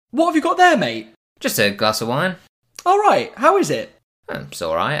What have you got there, mate? Just a glass of wine. All right, how is it? It's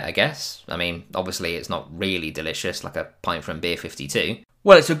alright, I guess. I mean, obviously it's not really delicious like a pint from Beer 52.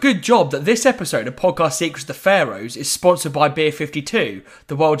 Well, it's a good job that this episode of Podcast Secrets of the Pharaohs is sponsored by Beer 52,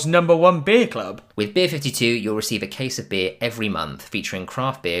 the world's #1 beer club. With Beer 52, you'll receive a case of beer every month, featuring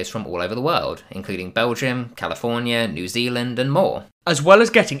craft beers from all over the world, including Belgium, California, New Zealand, and more. As well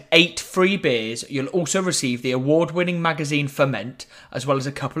as getting 8 free beers, you'll also receive the award-winning magazine Ferment, as well as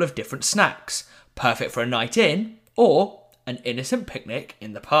a couple of different snacks. Perfect for a night in, or an innocent picnic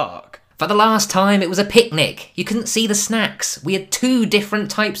in the park. For the last time, it was a picnic. You couldn't see the snacks. We had 2 different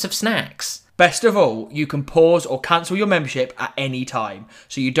types of snacks. Best of all, you can pause or cancel your membership at any time,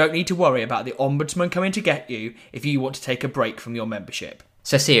 so you don't need to worry about the Ombudsman coming to get you if you want to take a break from your membership.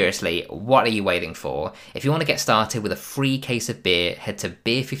 So seriously, what are you waiting for? If you want to get started with a free case of beer, head to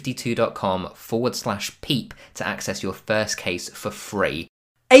beer52.com/peep to access your first case for free.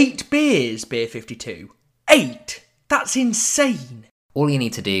 8 beers, Beer 52. 8? That's insane. All you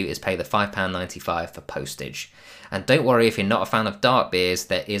need to do is pay the £5.95 for postage. And don't worry if you're not a fan of dark beers,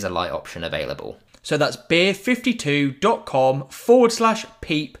 there is a light option available. So that's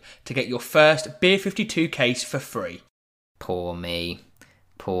beer52.com/peep to get your first Beer 52 case for free. Poor me.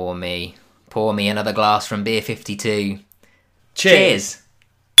 Poor me. Pour me another glass from Beer 52. Cheers!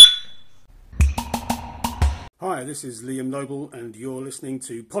 Hi, this is Liam Noble, and you're listening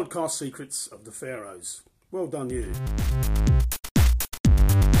to Podcast Secrets of the Pharaohs. Well done, you.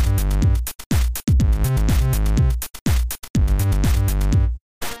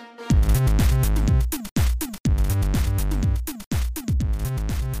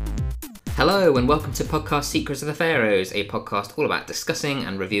 Hello and welcome to Podcast Secrets of the Pharaohs, a podcast all about discussing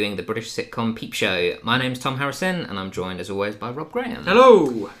and reviewing the British sitcom Peep Show. My name's Tom Harrison and I'm joined as always by Rob Graham.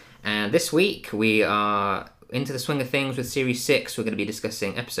 Hello! And this week we are into the swing of things with Series 6. We're going to be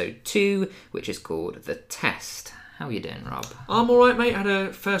discussing Episode 2, which is called The Test. How are you doing, Rob? I'm alright, mate. Had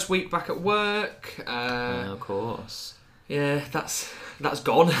a first week back at work. Of course. Yeah, that's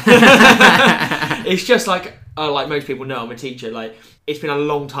gone. It's just like most people know, I'm a teacher. Like, it's been a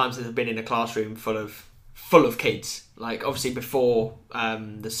long time since I've been in a classroom full of kids. Like, obviously before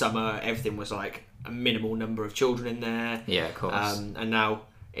the summer, everything was like a minimal number of children in there. Yeah, of course. And now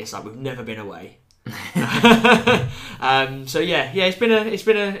it's like we've never been away. So yeah, it's been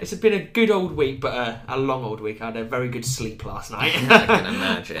a good old week, but a long old week. I had a very good sleep last night. I can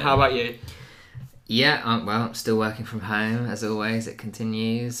imagine. How about you? Yeah, well, still working from home as always. It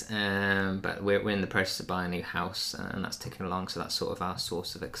continues, but we're in the process of buying a new house, and that's ticking along. So that's sort of our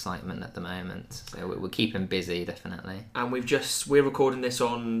source of excitement at the moment. So we're keeping busy, definitely. And we're recording this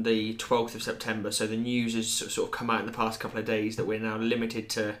on the 12th of September, so the news has sort of come out in the past couple of days that we're now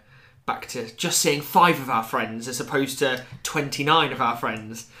limited back to just seeing 5 of our friends as opposed to 29 of our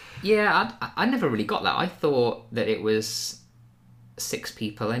friends. Yeah, I never really got that. I thought that it was 6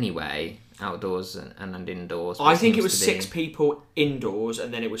 people anyway. Outdoors and indoors. I think it was 6 people indoors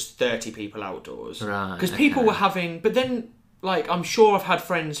and then it was 30 people outdoors. Right. Because people were having... But then, like, I'm sure I've had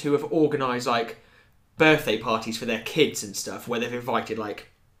friends who have organised, like, birthday parties for their kids and stuff where they've invited, like,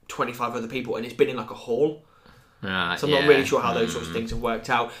 25 other people and it's been in, like, a hall. Right, so I'm not really sure how those sorts of things have worked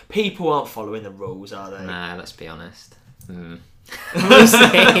out. People aren't following the rules, are they? Nah, let's be honest. We'll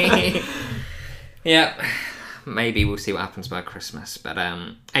see. Yeah. Maybe we'll see what happens by Christmas. But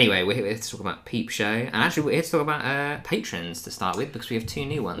anyway, we're here to talk about Peep Show. And actually, we're here to talk about patrons to start with, because we have 2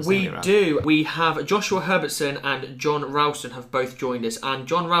 new ones. We do. We have Joshua Herbertson and John Ralston have both joined us. And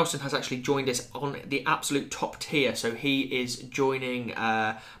John Ralston has actually joined us on the absolute top tier. So he is joining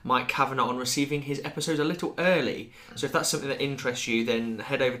Mike Kavanagh on receiving his episodes a little early. So if that's something that interests you, then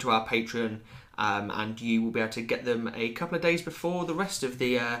head over to our Patreon and you will be able to get them a couple of days before the rest of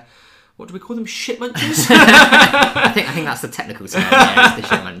the... what do we call them? Shit munchers? I think that's the technical term. Yeah, it's the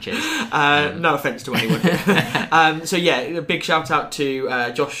shit munchers. No offence to anyone. So yeah, a big shout out to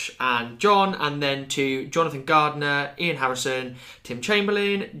Josh and John, and then to Jonathan Gardner, Ian Harrison, Tim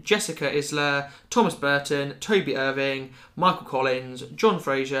Chamberlain, Jessica Isler, Thomas Burton, Toby Irving, Michael Collins, John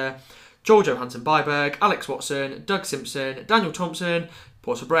Fraser, Joel Johansson Byberg, Alex Watson, Doug Simpson, Daniel Thompson,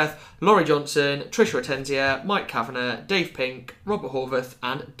 pause for breath, Laurie Johnson, Trisha Atenzia, Mike Kavanagh, Dave Pink, Robert Horvath,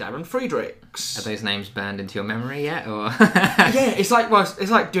 and Darren Friedrichs. Are those names burned into your memory yet, or? Yeah, it's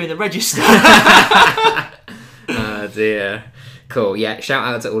like doing the register. Oh dear. Cool. Yeah, shout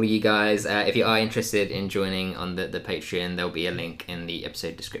out to all of you guys. If you are interested in joining on the Patreon, there'll be a link in the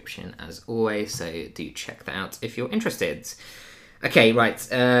episode description as always, so do check that out if you're interested. Okay, right.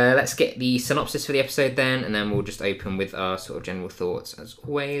 Let's get the synopsis for the episode then, and then we'll just open with our sort of general thoughts as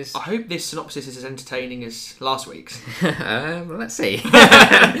always. I hope this synopsis is as entertaining as last week's. Well, let's see.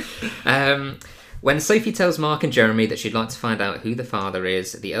 When Sophie tells Mark and Jeremy that she'd like to find out who the father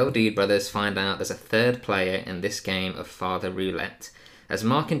is, the Eldude brothers find out there's a third player in this game of Father Roulette. As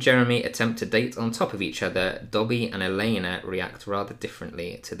Mark and Jeremy attempt to date on top of each other, Dobby and Elena react rather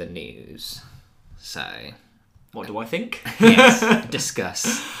differently to the news. So... What do I think? Yes,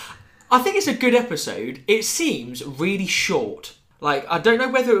 discuss. I think it's a good episode. It seems really short. Like, I don't know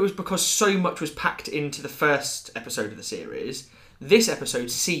whether it was because so much was packed into the first episode of the series. This episode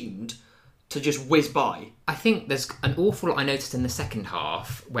seemed to just whiz by. I think there's an awful lot I noticed in the second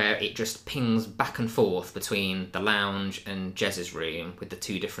half where it just pings back and forth between the lounge and Jez's room with the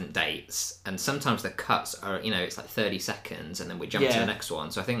two different dates. And sometimes the cuts are, it's like 30 seconds and then we jump to the next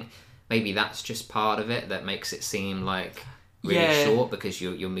one. So I think... Maybe that's just part of it that makes it seem like really short because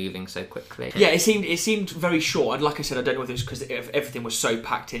you're moving so quickly. Yeah, it seemed very short. And like I said, I don't know whether it's because everything was so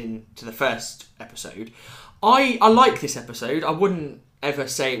packed into the first episode. I like this episode. I wouldn't ever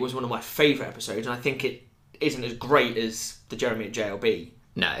say it was one of my favourite episodes, and I think it isn't as great as the Jeremy at JLB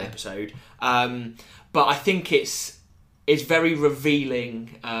episode. But I think it's very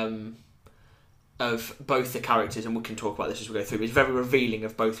revealing. Of both the characters, and we can talk about this as we go through. It's very revealing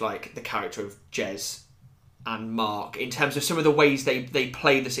of both, like, the character of Jez and Mark in terms of some of the ways they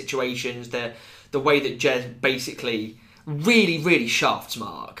play the situations, the way that Jez basically really, really shafts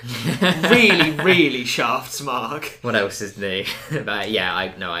Mark. really shafts Mark. What else is new? But yeah,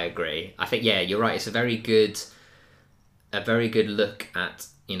 I agree. I think you're right. It's a very good look at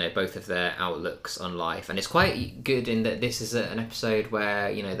both of their outlooks on life, and it's quite good in that this is an episode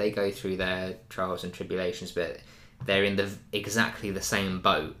where they go through their trials and tribulations, but they're in exactly the same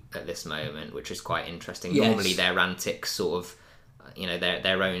boat at this moment, which is quite interesting. Yes. Normally their antics sort of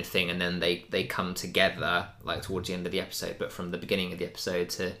their own thing, and then they come together like towards the end of the episode, but from the beginning of the episode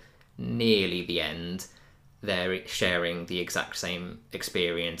to nearly the end they're sharing the exact same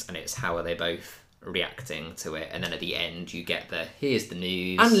experience, and it's how are they both reacting to it, and then at the end you get here's the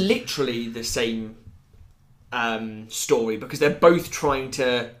news, and literally the same story, because they're both trying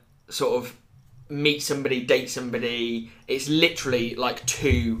to sort of meet somebody, date somebody. It's literally like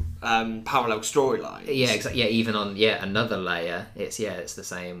two parallel storylines. Yeah, exactly. Yeah, even on another layer, it's the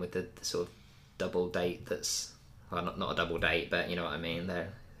same with the sort of double date. That's not a double date, but you know what I mean. They're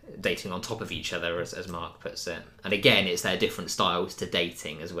dating on top of each other, as Mark puts it. And again, it's their different styles to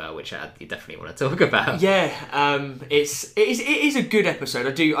dating as well, which you definitely want to talk about. Yeah, it is a good episode.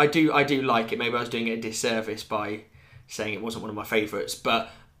 I do like it. Maybe I was doing it a disservice by saying it wasn't one of my favourites,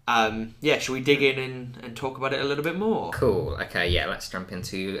 but should we dig in and talk about it a little bit more? Cool. Okay, yeah, let's jump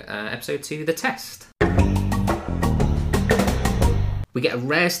into episode 2, The Test. We get a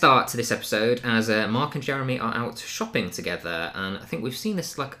rare start to this episode as Mark and Jeremy are out shopping together, and I think we've seen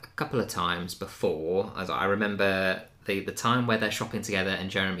this like a couple of times before. As I remember the time where they're shopping together and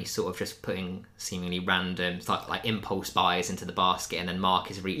Jeremy's sort of just putting seemingly random like impulse buys into the basket, and then Mark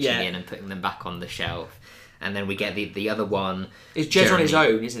is reaching in and putting them back on the shelf. And then we get the other one. It's Jez on his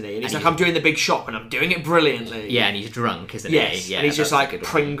own, isn't he? And he's like, I'm doing the big shop and I'm doing it brilliantly. Yeah, and he's drunk, isn't he? Yeah, and he's just like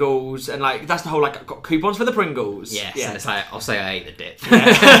Pringles, and like that's the whole like, I've got coupons for the Pringles. Yes, yeah. And it's like, I'll say I ate the dip.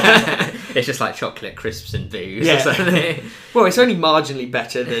 Yeah. It's just like chocolate crisps and booze or something. Well, it's only marginally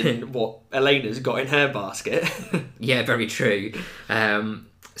better than what Elena's got in her basket. Yeah, very true.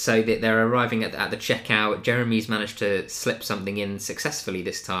 So they're arriving at the checkout. Jeremy's managed to slip something in successfully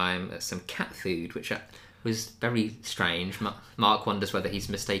this time, some cat food, which was very strange. Mark wonders whether he's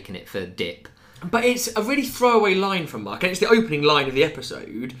mistaken it for dip. But it's a really throwaway line from Mark, and it's the opening line of the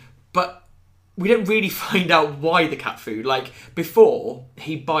episode, but we don't really find out why the cat food. Like, before,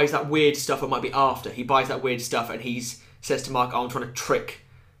 he buys that weird stuff, or it might be after, he buys that weird stuff and he says to Mark, I'm trying to trick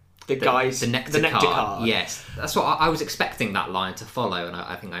the guys... The nectar card. Yes. That's what I was expecting that line to follow, and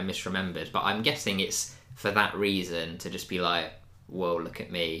I think I misremembered. But I'm guessing it's for that reason, to just be like, whoa, look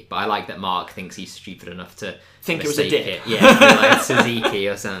at me. But I like that Mark thinks he's stupid enough to think it was a dip. Yeah, like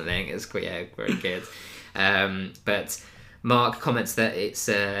tzatziki or something. It's very good. But Mark comments that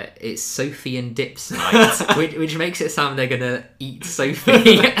it's Sophie and Dip's night, which makes it sound they're going to eat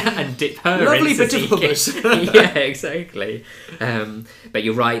Sophie and dip her Lovely in bit of hummus. Yeah, exactly. But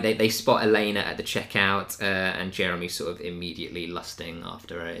you're right, they spot Elena at the checkout, and Jeremy's sort of immediately lusting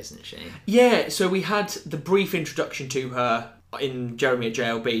after her, isn't she? Yeah, so we had the brief introduction to her in Jeremy at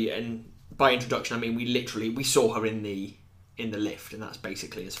JLB, and by introduction I mean we saw her in the lift, and that's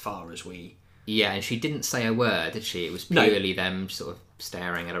basically as far as we... Yeah, and she didn't say a word, did she? It was purely them sort of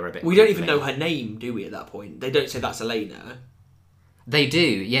staring at her a bit. We don't even know her name, do we, at that point? They don't say that's Elena. They do,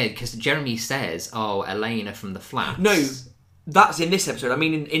 yeah, because Jeremy says, "Oh, Elena from the flats." No, that's in this episode. I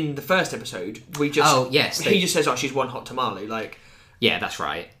mean, in the first episode, we just... Oh, yes. He just says, "Oh, she's one hot tamale." Like, yeah, that's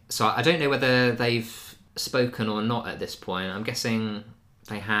right. So I don't know whether they've spoken or not at this point. I'm guessing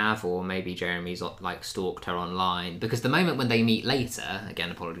they have, or maybe Jeremy's like stalked her online. Because the moment when they meet later, again,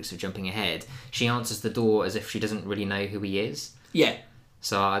 apologies for jumping ahead, she answers the door as if she doesn't really know who he is. yeah.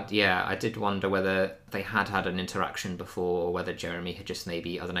 So, I did wonder whether they had an interaction before, or whether Jeremy had just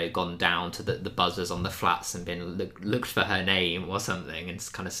maybe, I don't know, gone down to the buzzers on the flats and been looked for her name or something and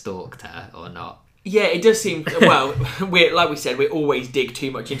kind of stalked her, or not. Yeah, it does seem... Well, like we said, we always dig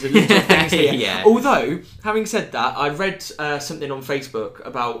too much into little things here. Yeah. Although, having said that, I read something on Facebook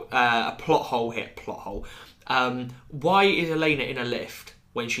about a plot hole here. Plot hole. Why is Elena in a lift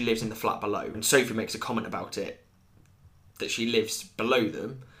when she lives in the flat below? And Sophie makes a comment about it, that she lives below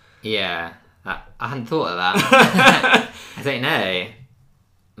them. Yeah, I hadn't thought of that. I don't know.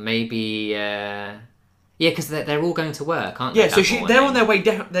 Maybe, yeah, because they're all going to work, aren't they? Yeah, so they're on their way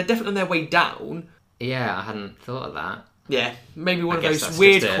down. They're definitely on their way down. Yeah, I hadn't thought of that. Yeah, maybe one of guess those that's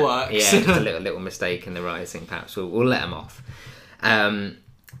weird just quirks. Yeah, just a little mistake in the writing, perhaps. We'll let them off.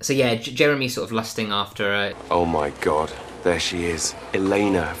 So yeah, Jeremy sort of lusting after her. Oh my god, there she is.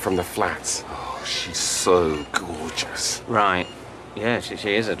 Elena from the flats. Oh, she's so gorgeous. Right. Yeah,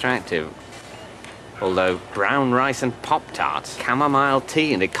 she is attractive. Although brown rice and Pop-Tarts, chamomile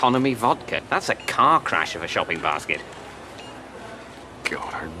tea and economy vodka. That's a car crash of a shopping basket.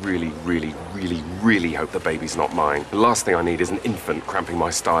 God, I really, really, really, really hope the baby's not mine. The last thing I need is an infant cramping my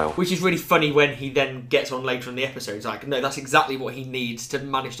style. Which is really funny when he then gets on later in the episode. He's like, no, that's exactly what he needs to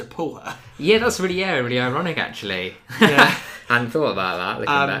manage to pull her. Yeah, that's really ironic, actually. Yeah. I hadn't thought about that,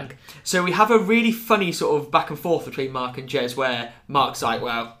 looking back. So we have a really funny sort of back and forth between Mark and Jez, where Mark's like,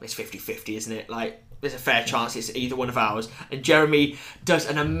 well, it's 50-50, isn't it? Like, there's a fair chance it's either one of ours. And Jeremy does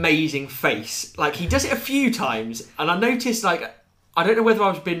an amazing face. Like, he does it a few times, and I noticed, like, I don't know whether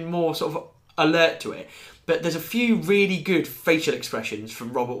I've been more sort of alert to it, but there's a few really good facial expressions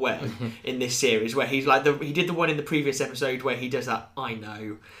from Robert Webb in this series, where he's like, he did the one in the previous episode where he does that, I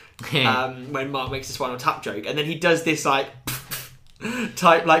know, when Mark makes the Spinal Tap joke, and then he does this, like,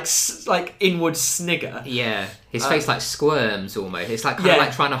 type, like inward snigger. Yeah, his face like squirms almost. It's like kind of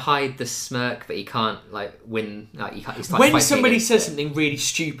like trying to hide the smirk, but he can't like win. Like he can't. He's, like, when somebody says something really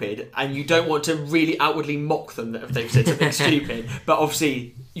stupid, and you don't want to really outwardly mock them that if they've said something stupid, but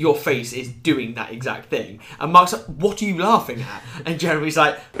obviously your face is doing that exact thing, and Mark's like, "What are you laughing at?" And Jeremy's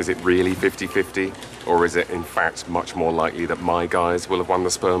like, Is it really 50-50? Or is it in fact much more likely that my guys will have won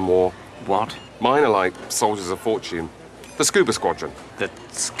the sperm war? What? Mine are like soldiers of fortune. The Scuba Squadron. The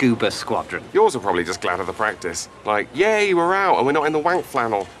Scuba Squadron. Yours are probably just glad of the practice. Like, yay, we're out and we're not in the wank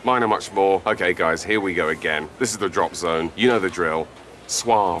flannel. Mine are much more, okay guys, here we go again. This is the drop zone. You know the drill.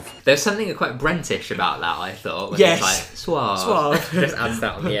 Suave. There's something quite Brentish about that, I thought. When Yes. It's like, suave. Suave. Just adds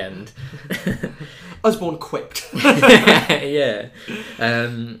that on the end. Osborne quipped. Yeah.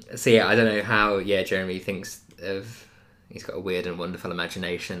 So yeah, I don't know how Jeremy thinks of... He's got a weird and wonderful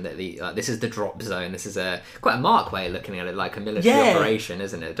imagination that this is the drop zone. This is quite a Mark way of looking at it, like a military operation,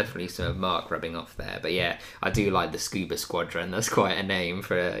 isn't it? Definitely some of Mark rubbing off there. But yeah, I do like the Scuba Squadron. That's quite a name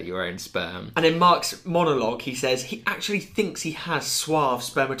for your own sperm. And in Mark's monologue, he says he actually thinks he has suave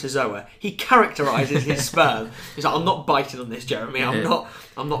spermatozoa. He characterises his sperm. He's like, I'm not biting on this, Jeremy. I'm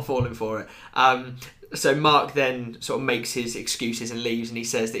not falling for it. So Mark then sort of makes his excuses and leaves, and he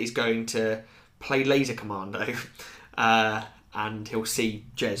says that he's going to play Laser Commando. And he'll see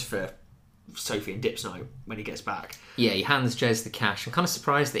Jez for Sophie and Dips night when he gets back. Yeah, he hands Jez the cash. I'm kind of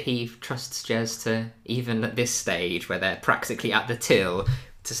surprised that he trusts Jez to, even at this stage where they're practically at the till,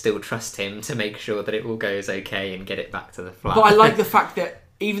 to still trust him to make sure that it all goes okay and get it back to the flat. But I like the fact that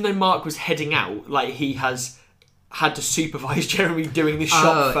even though Mark was heading out, like, he has had to supervise Jeremy doing the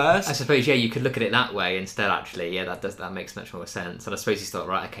shot first. I suppose, you could look at it that way instead, actually. Yeah, that makes much more sense. And I suppose he's thought,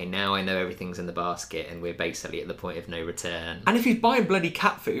 right, okay, now I know everything's in the basket and we're basically at the point of no return. And if he's buying bloody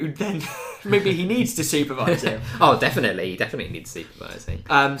cat food, then maybe he needs to supervise him. Oh, definitely. He definitely needs supervising.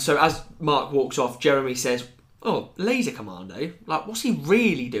 So as Mark walks off, Jeremy says, oh, Laser Commando? Like, what's he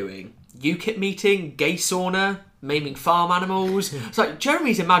really doing? UKIP meeting? Gay sauna? Maiming farm animals? It's like,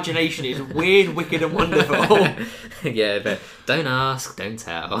 Jeremy's imagination is weird, wicked and wonderful. Yeah, but don't ask, don't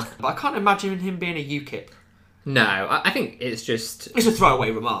tell. But I can't imagine him being a UKIP. No, I think it's just... It's a throwaway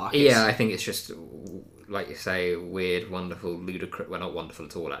remark. Yeah, I think it's just, like you say, weird, wonderful, ludicrous... Well, not wonderful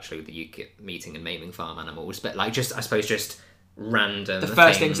at all, actually, with the UKIP meeting and maiming farm animals, but, like, just, I suppose, just random the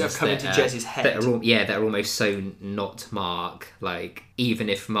first things that have come into Jez's head. That are almost so not Mark. Like, even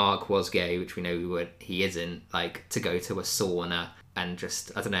if Mark was gay, which we know he isn't, like, to go to a sauna and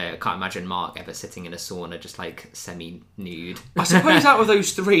just, I don't know, I can't imagine Mark ever sitting in a sauna just like semi-nude. I suppose out of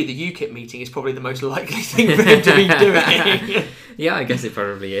those three, the UKIP meeting is probably the most likely thing for him to be doing. Yeah, I guess it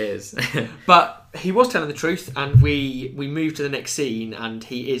probably is. But he was telling the truth, and we move to the next scene, and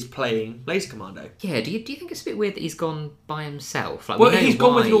he is playing Laser Commando. Yeah, do you think it's a bit weird that he's gone by himself? Like, Well, we know he's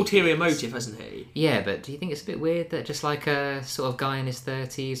gone with why. an ulterior motive, hasn't he? Yeah, but do you think it's a bit weird that just like a sort of guy in his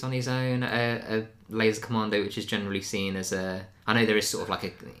 30s on his own, a Laser Commando, which is generally seen as a... I know there is sort of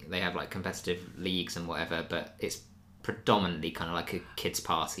like they have like competitive leagues and whatever, but it's predominantly kind of like a kids'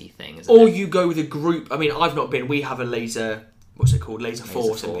 party thing, isn't Or it? you go with a group. I mean, I've not been. We have a laser... What's it called? Laser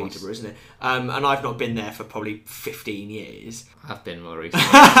Force in Force. Peterborough, isn't it? And I've not been there for probably 15 years. I've been more recently.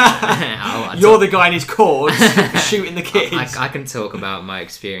 You're the guy in his cords shooting the kids. I can talk about my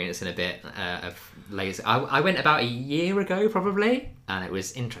experience in a bit of laser. I went about a year ago, probably, and it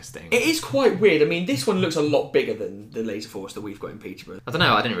was interesting. It is quite weird. I mean, this one looks a lot bigger than the Laser Force that we've got in Peterborough. I don't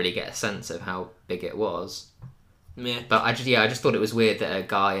know, I didn't really get a sense of how big it was. Yeah. But I just thought it was weird that a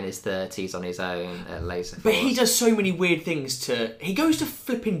guy in his 30s on his own at Laser Force. But he does so many weird things He goes to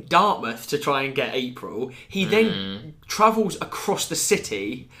flipping Dartmouth to try and get April. He then travels across the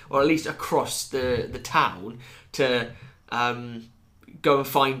city, or at least across the town, to go and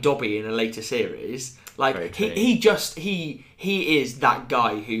find Dobby in a later series. Like, he is that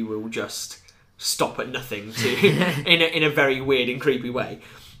guy who will just stop at nothing in a very weird and creepy way.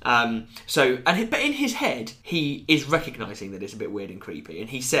 But in his head, he is recognising that it's a bit weird and creepy, and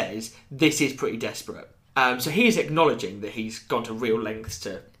he says this is pretty desperate. So he is acknowledging that he's gone to real lengths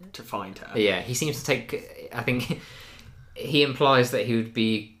to find her. Yeah, he seems to take... I think he implies that he would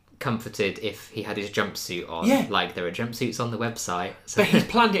be comforted if he had his jumpsuit on. Yeah. Like, there are jumpsuits on the website. So. But he's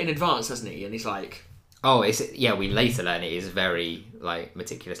planned it in advance, hasn't he? And he's like... Oh, we later learn it is very, like,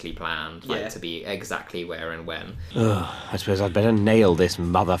 meticulously planned, like, to be exactly where and when. I suppose I'd better nail this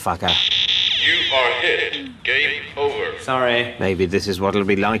motherfucker. You are hit. Game over. Sorry. Maybe this is what it'll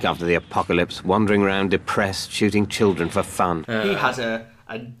be like after the apocalypse, wandering around depressed, shooting children for fun. He has a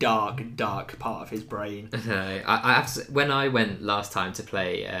dark, dark part of his brain. No, I have to, when I went last time to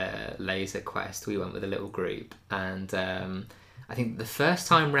play Laser Quest, we went with a little group, and I think the first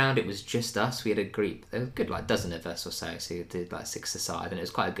time round it was just us. We had a group, a good like dozen of us or so we did like 6 aside, and it was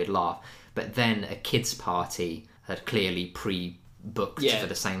quite a good laugh. But then a kids' party had clearly pre-booked for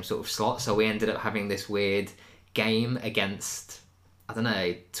the same sort of slot, so we ended up having this weird game against, I don't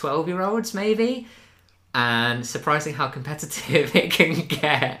know, 12-year-olds maybe, and surprising how competitive it can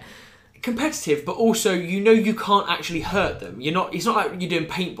get. Competitive, but also you can't actually hurt them. It's not like you're doing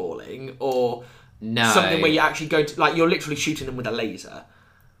paintballing or something where you're actually going to, like, you're literally shooting them with a laser.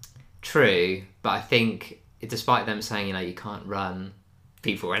 True, but I think despite them saying, you can't run,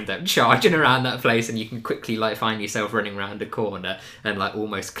 people end up charging around that place, and you can quickly like find yourself running around a corner and like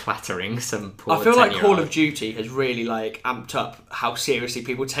almost clattering some poor I feel like 10-year-old. Call of Duty has really like amped up how seriously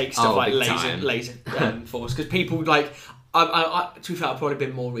people take stuff like laser force, because people like to be fair, I've probably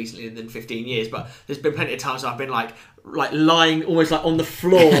been more recently than 15 years, but there's been plenty of times I've been like lying almost like on the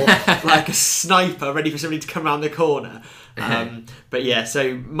floor like a sniper ready for somebody to come around the corner. But yeah,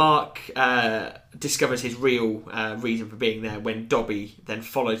 so Mark discovers his real reason for being there when Dobby then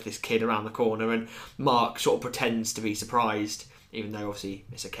follows this kid around the corner, and Mark sort of pretends to be surprised, even though obviously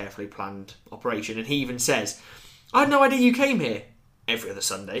it's a carefully planned operation. And he even says, I had no idea you came here every other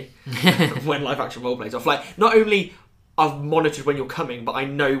Sunday when live action role plays off. Like, not only I've monitored when you're coming, but I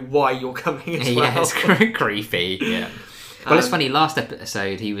know why you're coming as well. Yeah, it's creepy. Yeah. Well, it's funny, last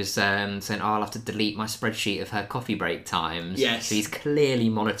episode he was saying, I'll have to delete my spreadsheet of her coffee break times. Yes. So he's clearly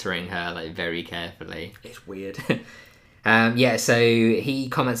monitoring her like very carefully. It's weird. So he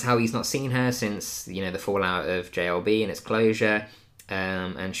comments how he's not seen her since, the fallout of JLB and its closure.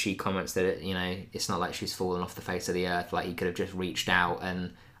 And she comments that, it's not like she's fallen off the face of the earth. Like, he could have just reached out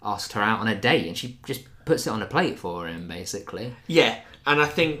and asked her out on a date, and she just puts it on a plate for him, basically. Yeah, and I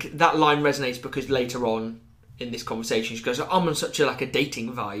think that line resonates because later on in this conversation she goes, I'm on such a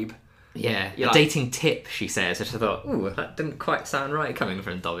dating vibe. Yeah, You're a like, dating tip, she says, which I thought, ooh, that didn't quite sound right coming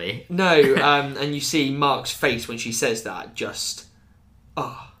from Dobby. No, and you see Mark's face when she says that, just,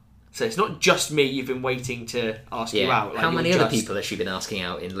 So it's not just me you've been waiting to ask you out. Like, how many other people has she been asking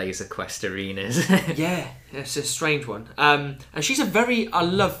out in Laser Quest arenas? Yeah, it's a strange one. And she's I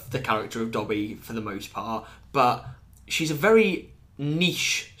love the character of Dobby for the most part, but she's a very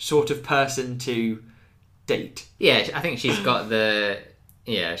niche sort of person to date. Yeah, I think she's got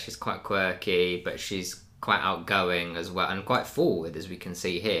she's quite quirky, but she's quite outgoing as well, and quite forward, as we can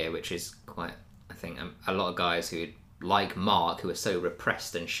see here, which is quite, I think, a lot of guys who like Mark, who are so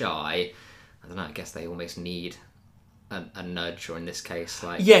repressed and shy, I don't know, I guess they almost need a nudge, or in this case,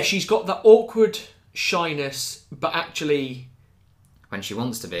 like Yeah, she's got that awkward shyness, but actually, when she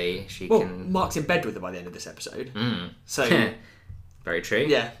wants to be, she well, can. Mark's in bed with her by the end of this episode. So, Very true.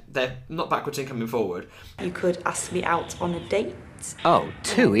 yeah, they're not backwards in coming forward. You could ask me out on a date. Oh,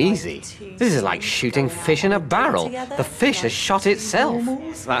 too easy. This is like shooting fish in a barrel. The fish has shot itself.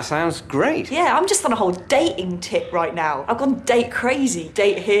 That sounds great. Yeah, I'm just on a whole dating tip right now. I've gone date crazy.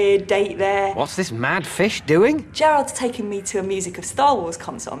 Date here, date there. What's this mad fish doing? Gerard's taking me to a Music of Star Wars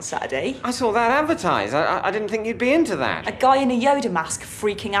concert on Saturday. I saw that advertised. I didn't think you'd be into that. A guy in a Yoda mask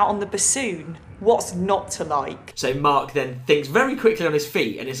freaking out on the bassoon. What's not to like? So Mark then thinks very quickly on his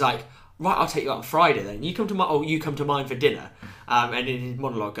feet and is like, right, I'll take you out on Friday then. You come to mine for dinner. And in his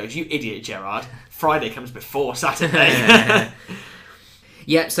monologue goes, you idiot, Gerard. Friday comes before Saturday.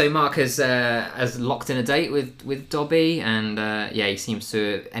 Yeah, so Mark has locked in a date with Dobby, and he seems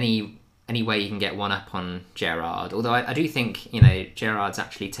to any way he can get one up on Gerard. Although I do think Gerard's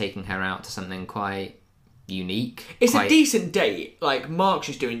actually taking her out to something quite unique. It's a decent date. Like, Mark's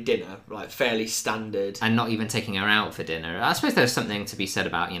just doing dinner, like fairly standard, and not even taking her out for dinner. I suppose there's something to be said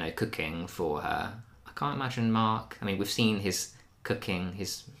about cooking for her. I can't imagine Mark. I mean, we've seen his cooking.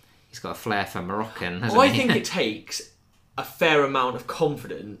 He's got a flair for Moroccan, hasn't he? I think it takes a fair amount of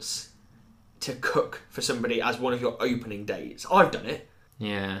confidence to cook for somebody as one of your opening dates. I've done it.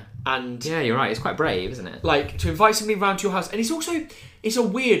 Yeah. And yeah, you're right. It's quite brave, isn't it? Like, to invite somebody round to your house. And it's a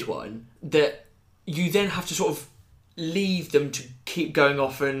weird one that you then have to sort of leave them to keep going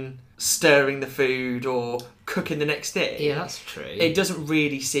off and stirring the food or cooking the next day. Yeah, that's true. It doesn't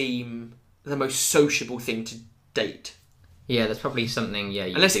really seem the most sociable thing to date. Yeah, there's probably something, you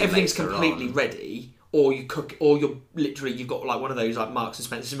unless do everything's later completely on. ready, or you cook, or you've got like one of those like Marks and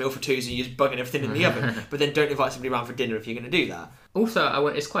Spencer's meal for twos and you're just bugging everything in the oven. But then don't invite somebody around for dinner if you're going to do that. Also,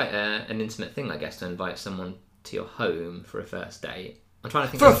 it's quite an intimate thing, I guess, to invite someone to your home for a first date. I'm trying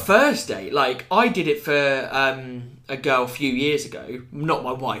to think for a first date. Like, I did it for a girl a few years ago. Not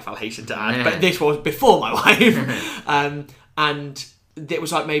my wife, I'll hasten to add, but this was before my wife. And it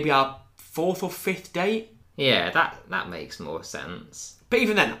was like maybe our 4th or 5th date. Yeah, that makes more sense. But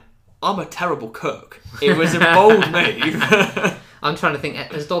even then, I'm a terrible cook. It was a bold move. I'm trying to think,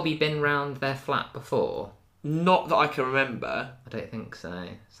 has Dobby been round their flat before? Not that I can remember. I don't think so.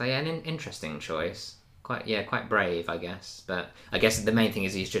 So yeah, an interesting choice. Quite brave, I guess. But I guess the main thing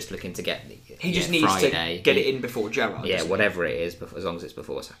is he's just looking to get... He just needs Friday. to get it in before Gerard. Yeah, whatever it is, as long as it's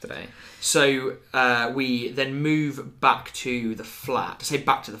before Saturday. So we then move back to the flat. To say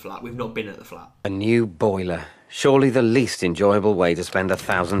back to the flat, we've not been at the flat. A new boiler. Surely the least enjoyable way to spend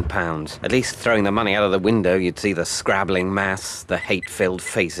 £1,000. At least throwing the money out of the window, you'd see the scrabbling mass, the hate-filled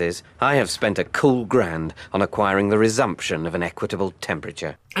faces. I have spent a cool £1,000 on acquiring the resumption of an equitable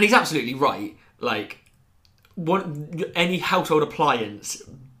temperature. And he's absolutely right. Like, any household appliance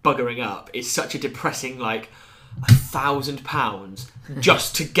buggering up is such a depressing, like, £1,000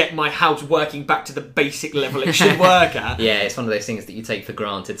 just to get my house working back to the basic level it should work at. Yeah, it's one of those things that you take for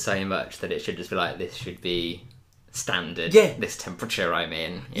granted so much that it should just be like, this should be standard. Yeah. This temperature I'm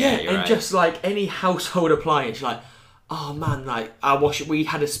in. Yeah, you're and right. just like any household appliance, you're like, oh man, like we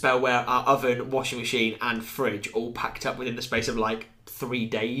had a spell where our oven, washing machine and fridge all packed up within the space of like 3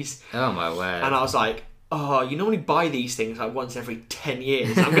 days. Oh my word. And I was like, oh, you normally buy these things like once every 10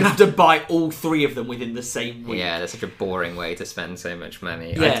 years. I'm going to have to buy all 3 of them within the same week. Yeah, that's such a boring way to spend so much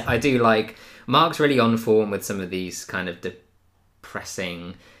money. Yeah. I do like... Mark's really on form with some of these kind of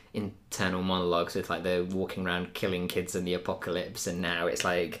depressing internal monologues with like the walking around killing kids in the apocalypse, and now it's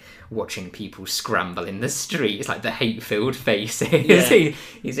like watching people scramble in the street. It's like the hate-filled faces. Yeah.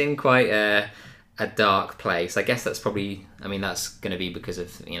 He's in quite a dark place. I guess that's probably... I mean, that's going to be because of,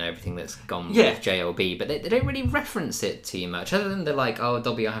 everything that's gone with JLB, but they don't really reference it too much, other than they're like, oh,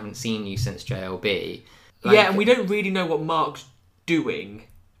 Dobby, I haven't seen you since JLB. Like, yeah, and we don't really know what Mark's doing.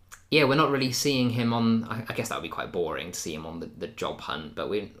 Yeah, we're not really seeing him on... I guess that would be quite boring to see him on the job hunt,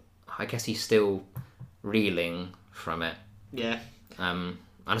 but I guess he's still reeling from it. Yeah. And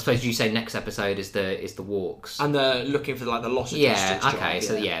I suppose you say next episode is the walks. And they're looking for like the loss adjusters. Yeah, okay, job,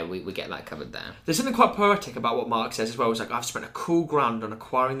 so yeah, we get that covered there. There's something quite poetic about what Mark says as well. It's like, I've spent a cool £1,000 on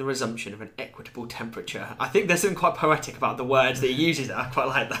acquiring the resumption of an equitable temperature. I think there's something quite poetic about the words that he uses there. I quite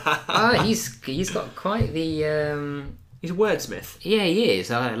like that. He's got quite the... He's a wordsmith. Yeah, he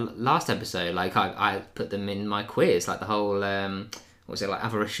is. Last episode, like I put them in my quiz, like the whole what was it, like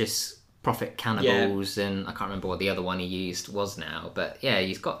avaricious prophet cannibals, and I can't remember what the other one he used was now. But yeah,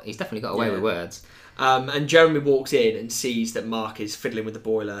 he's definitely got away with words. And Jeremy walks in and sees that Mark is fiddling with the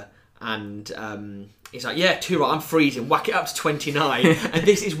boiler, and he's like, yeah, too right, I'm freezing, whack it up to 29. And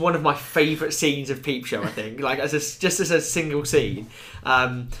this is one of my favourite scenes of Peep Show, I think, like just as a single scene,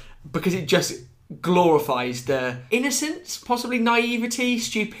 because it just glorifies the innocence, possibly naivety,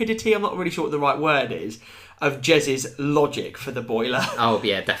 stupidity, I'm not really sure what the right word is, of Jez's logic for the boiler. Oh,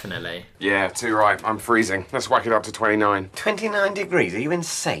 yeah, definitely. Yeah, too right. I'm freezing. Let's whack it up to 29. 29 degrees? Are you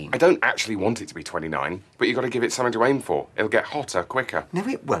insane? I don't actually want it to be 29, but you've got to give it something to aim for. It'll get hotter quicker. No,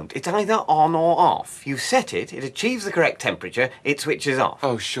 it won't. It's either on or off. You set it, it achieves the correct temperature, it switches off.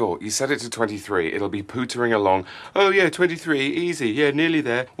 Oh, sure. You set it to 23. It'll be pootering along. Oh, yeah, 23. Easy. Yeah, nearly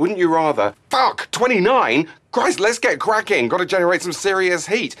there. Wouldn't you rather? Fuck! 29? Christ, let's get cracking. Got to generate some serious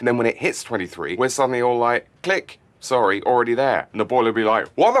heat. And then when it hits 23, we're suddenly all like, click. Sorry, already there. And the boiler will be like,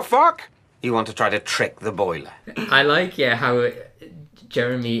 what the fuck? You want to try to trick the boiler. I like, how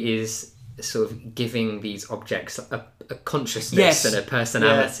Jeremy is sort of giving these objects a consciousness and a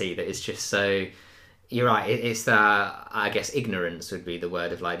personality that is just so... You're right, it's the, I guess, ignorance would be the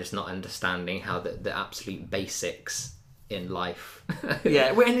word of like just not understanding how the absolute basics in life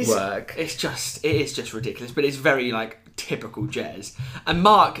work. It is just ridiculous, but it's very like typical Jez. And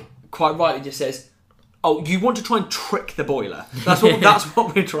Mark quite rightly just says, "Oh, you want to try and trick the boiler? That's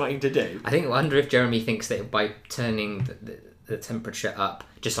what we're trying to do." I wonder if Jeremy thinks that by turning the temperature up,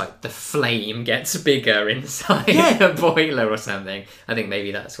 just like the flame gets bigger inside the boiler or something. I think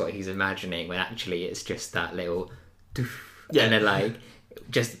maybe that's what he's imagining, when actually it's just that little and then like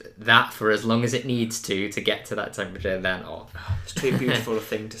just that for as long as it needs to get to that temperature, then off. It's too beautiful a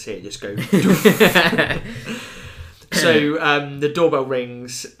thing to see it just go. So the doorbell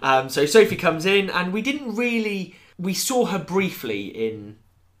rings. So Sophie comes in, and we saw her briefly in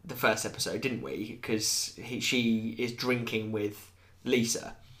the first episode, didn't we? Because she is drinking with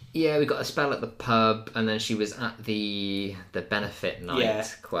Lisa. Yeah, we got a spell at the pub, and then she was at the benefit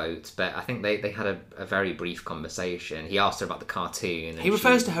night, quote. But I think they had a very brief conversation. He asked her about the cartoon. He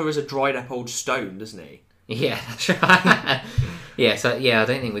refers to her as a dried up old stone, doesn't he? Yeah, that's right. I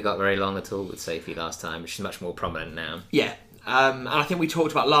don't think we got very long at all with Sophie last time, but she's much more prominent now. Yeah. And I think we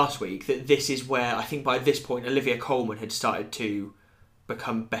talked about last week that this is where, I think by this point, Olivia Colman had started to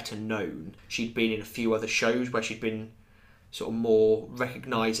become better known. She'd been in a few other shows where she'd been sort of more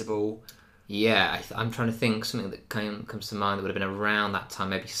recognisable. Yeah, I'm trying to think, something that comes to mind that would have been around that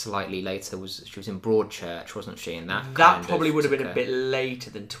time, maybe slightly later, she was in Broadchurch, wasn't she? And that probably would have been a bit later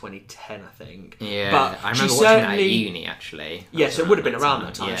than 2010, I think. Yeah, but I remember watching that at uni, actually. Yes, it would have been around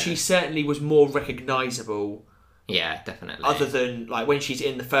that time. Yeah. She certainly was more recognisable. Yeah, definitely. Other than, like, when she's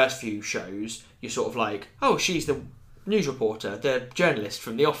in the first few shows, you're sort of like, oh, she's the news reporter, the journalist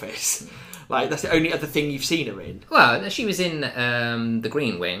from The Office. Like, that's the only other thing you've seen her in. Well, she was in The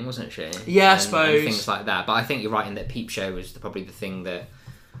Green Wing, wasn't she? Yeah, I suppose. And things like that. But I think you're right in that Peep Show was probably the thing that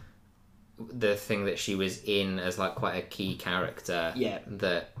she was in as, like, quite a key character. Yeah.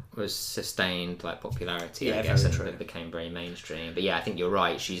 That was sustained, like, popularity, I guess, and that became very mainstream. But yeah, I think you're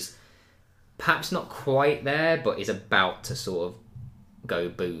right. She's perhaps not quite there, but is about to sort of go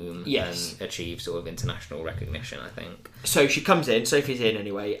boom and achieve sort of international recognition, I think. So she comes in, Sophie's in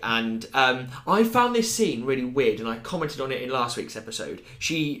anyway, and I found this scene really weird, and I commented on it in last week's episode.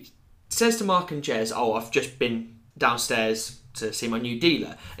 She says to Mark and Jez, oh, I've just been downstairs to see my new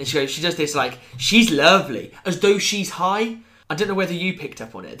dealer. And she does this like, she's lovely, as though she's high. I don't know whether you picked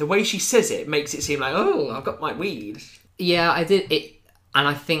up on it. The way she says it makes it seem like, oh, I've got my weed. Yeah, I did. And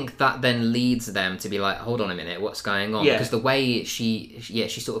I think that then leads them to be like, hold on a minute, what's going on? Yeah. Because the way she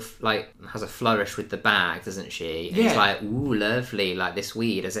sort of like has a flourish with the bag, doesn't she? And it's like, ooh, lovely, like this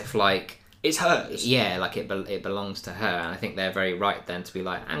weed, as if like it's hers. Yeah, like it belongs to her. And I think they're very right then to be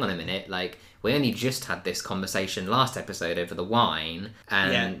like, hang on a minute, like we only just had this conversation last episode over the wine,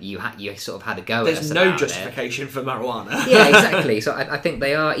 and you sort of had a go. There's no justification for marijuana. Yeah, exactly. So I think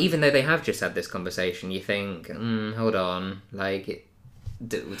they are, even though they have just had this conversation, you think, hold on, like.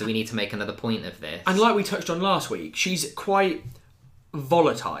 Do we need to make another point of this? And like we touched on last week, she's quite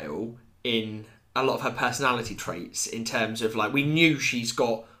volatile in a lot of her personality traits, in terms of, like, we knew she's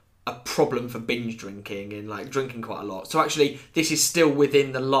got a problem for binge drinking and, like, drinking quite a lot. So actually, this is still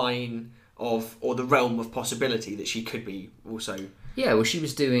within the line of, or the realm of possibility that she could be also... Yeah, well, she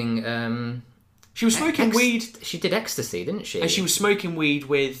was doing... she was smoking weed... She did ecstasy, didn't she? And she was smoking weed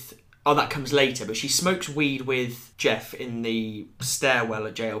with... Oh, that comes later, but she smokes weed with Jeff in the stairwell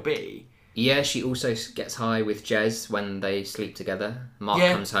at JLB. Yeah, she also gets high with Jez when they sleep together. Mark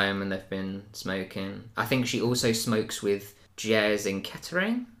comes home and they've been smoking. I think she also smokes with Jez in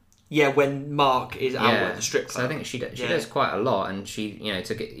Kettering. Yeah, when Mark is out at the strip club. So I think she does quite a lot, and she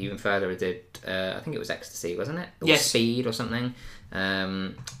took it even further and did, I think it was ecstasy, wasn't it? Or yes. Speed or something,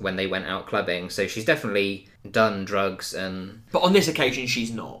 when they went out clubbing. So she's definitely done drugs and... But on this occasion,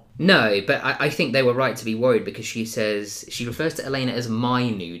 she's not. No, but I think they were right to be worried because she refers to Elena as my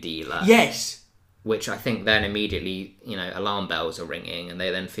new dealer. Yes. Which I think then immediately, alarm bells are ringing and they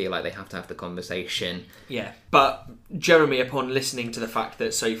then feel like they have to have the conversation. Yeah, but Jeremy, upon listening to the fact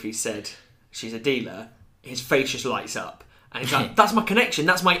that Sophie said she's a dealer, his face just lights up. And he's like, that's my connection,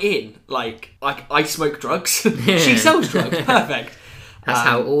 that's my in. Like, I smoke drugs, she sells drugs, perfect. That's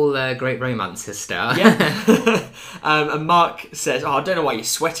how all great romances start. Yeah. And Mark says, I don't know why you're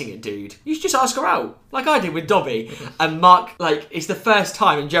sweating it, dude. You should just ask her out, like I did with Dobby. And Mark, it's the first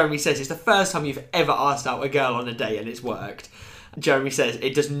time, and Jeremy says, it's the first time you've ever asked out a girl on a date and it's worked. Jeremy says,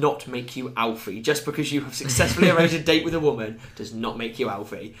 it does not make you Alfie. Just because you have successfully arranged a date with a woman does not make you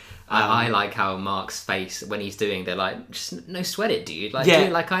Alfie. I like how Mark's face, when he's doing, they're like, just no sweat it, dude. Like, yeah. Do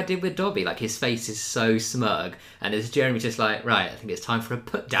it like I did with Dobby. Like, his face is so smug. And as Jeremy's just like, right, I think it's time for a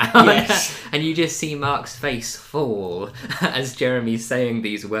put down. Yes. And you just see Mark's face fall as Jeremy's saying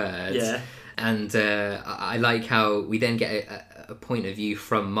these words. Yeah. And I like how we then get a point of view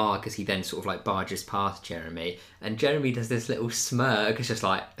from Mark as he then sort of like barges past Jeremy. And Jeremy does this little smirk. It's just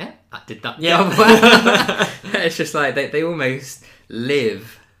like, I did that job well. It's just like they almost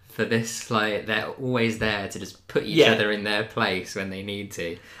live for this, like they're always there to just put each other in their place when they need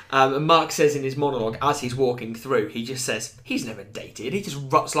to. And Mark says in his monologue, as he's walking through, he just says, he's never dated, he just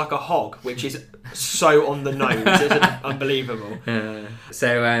ruts like a hog, which is so on the nose, it's unbelievable.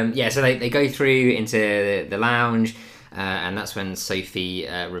 So they go through into the lounge, and that's when Sophie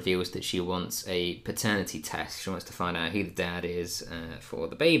reveals that she wants a paternity test. She wants to find out who the dad is for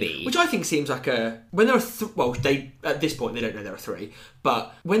the baby. Which I think seems like when there are they at this point they don't know there are three,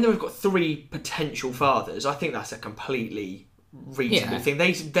 but when they've got three potential fathers, I think that's a completely reasonable thing.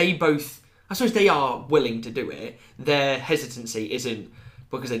 They both, I suppose, they are willing to do it. Their hesitancy isn't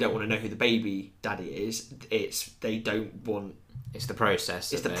because they don't want to know who the baby daddy is. It's they don't want. It's the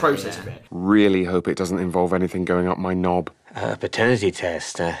process. It's the process of it. Really hope it doesn't involve anything going up my knob. Paternity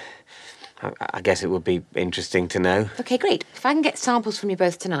test. I guess it would be interesting to know. Okay, great. If I can get samples from you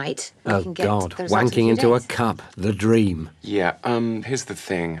both tonight, we Oh, can get God. the results Wanking in into a days. cup. The dream. Yeah, here's the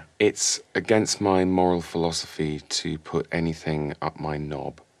thing. It's against my moral philosophy to put anything up my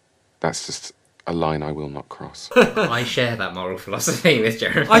knob. That's just a line I will not cross. I share that moral philosophy with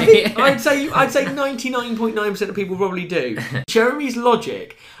Jeremy. I think I'd say 99.9% of people probably do. Jeremy's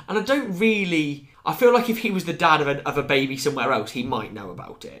logic, and I feel like if he was the dad of a baby somewhere else, he might know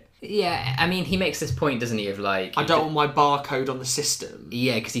about it. Yeah, I mean, he makes this point, doesn't he, of like... I don't want my barcode on the system.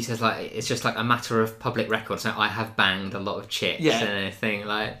 Yeah, because he says, like, it's just like a matter of public record, so I have banged a lot of chicks and anything.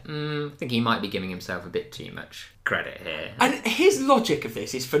 Like, I think he might be giving himself a bit too much credit here. And his logic of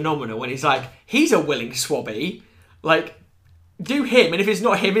this is phenomenal when he's like, he's a willing swabby, like, do him, and if it's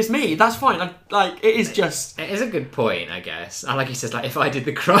not him, it's me. That's fine. It is just... It is a good point, I guess. And like he says, like, if I did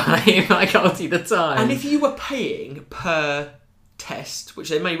the crime, like, I'll do the time. And if you were paying per test, which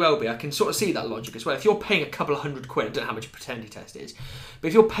they may well be, I can sort of see that logic as well. If you're paying a couple of £100, I don't know how much a paternity test is, but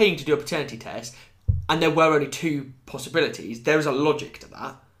if you're paying to do a paternity test, and there were only two possibilities, there is a logic to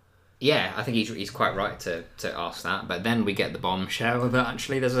that. Yeah, I think he's quite right to ask that. But then we get the bombshell that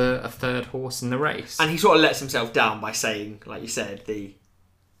actually there's a third horse in the race. And he sort of lets himself down by saying, like you said,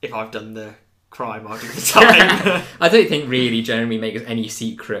 if I've done the crime, I'll do the time. I don't think really Jeremy makes any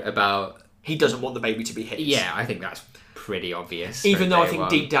secret about... He doesn't want the baby to be his. Yeah, I think that's pretty obvious. Even though I think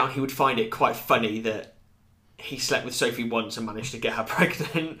deep down he would find it quite funny that he slept with Sophie once and managed to get her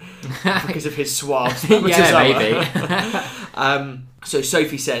pregnant because of his suave. Maybe. So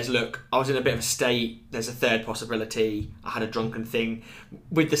Sophie says, look, I was in a bit of a state, there's a third possibility, I had a drunken thing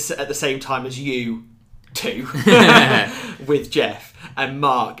at the same time as you two with Jeff, and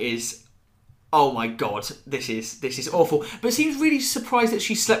Mark is, oh my God, this is awful, but seems really surprised that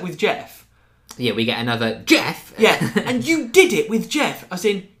she slept with Jeff. Yeah, we get another Jeff. Yeah, and you did it with Jeff. As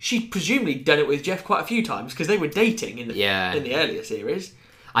in, she'd presumably done it with Jeff quite a few times because they were dating in the earlier series.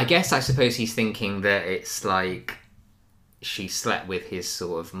 I suppose he's thinking that it's like she slept with his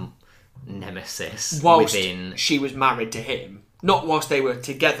sort of nemesis whilst within... she was married to him. Not whilst they were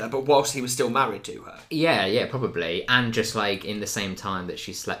together, but whilst he was still married to her. Yeah, probably. And just like in the same time that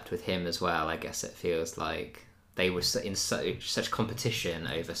she slept with him as well, I guess it feels like... They were in such competition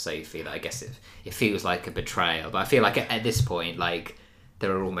over Sophie that I guess it feels like a betrayal. But I feel like at this point, like,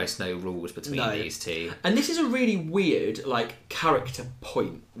 there are almost no rules between these two. And this is a really weird, like, character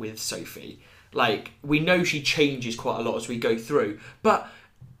point with Sophie. Like, we know she changes quite a lot as we go through, but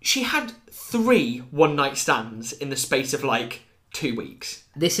she had 3 one-night stands in the space of, 2 weeks.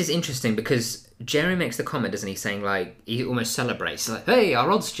 This is interesting because Jeremy makes the comment, doesn't he, saying, he almost celebrates, hey,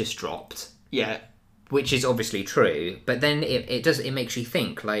 our odds just dropped. Yeah. Which is obviously true, but then it makes you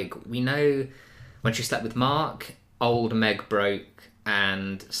think, we know when she slept with Mark, old Meg broke,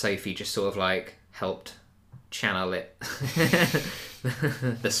 and Sophie just sort of, helped channel it,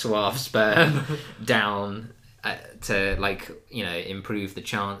 the suave sperm, down to, improve the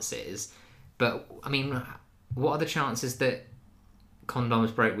chances. But, I mean, what are the chances that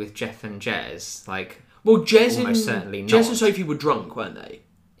condoms broke with Jeff and Jez? Well, Jez almost certainly not. Jez and Sophie were drunk, weren't they?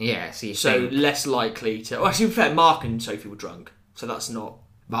 Yeah, so less likely to... Well, actually, to be fair, Mark and Sophie were drunk, so that's not...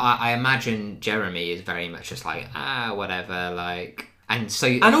 But I imagine Jeremy is very much just whatever, And so...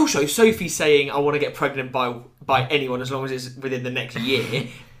 And also, Sophie saying, I want to get pregnant by anyone as long as it's within the next year,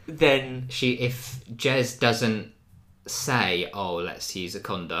 then... If Jez doesn't say, let's use a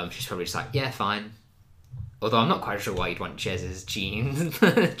condom, she's probably just yeah, fine. Although I'm not quite sure why you'd want Jez's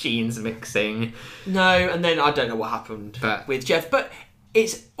genes mixing. No, and then I don't know what happened with Jeff, but...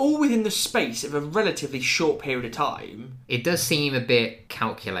 It's all within the space of a relatively short period of time. It does seem a bit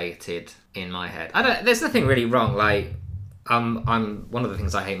calculated in my head. There's nothing really wrong. I'm one of the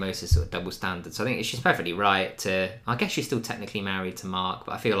things I hate most is sort of double standards. I think she's perfectly right to. I guess she's still technically married to Mark,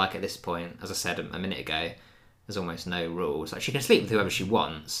 but I feel like at this point, as I said a minute ago, there's almost no rules. She can sleep with whoever she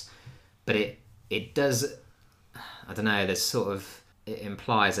wants, but it does. I don't know. There's sort of it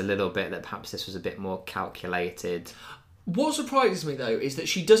implies a little bit that perhaps this was a bit more calculated. What surprises me, though, is that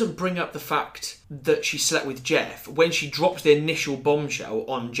she doesn't bring up the fact that she slept with Jeff when she drops the initial bombshell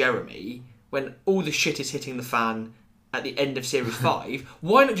on Jeremy, when all the shit is hitting the fan at the end of Series 5.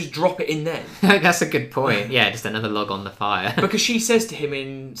 Why not just drop it in then? That's a good point. Yeah, just another log on the fire. Because she says to him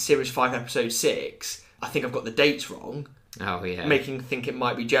in Series 5, Episode 6, I think I've got the dates wrong. Oh, yeah. Making think it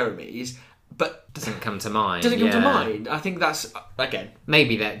might be Jeremy's. But... Doesn't come to mind. Doesn't come to mind. I think that's, again...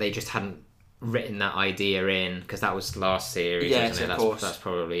 Maybe that they just hadn't written that idea in because that was last series. Yes, of course. That's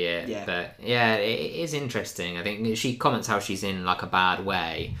probably it. Yeah. But yeah, it is interesting. I think she comments how she's in a bad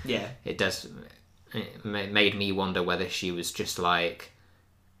way. Yeah. It does. It made me wonder whether she was just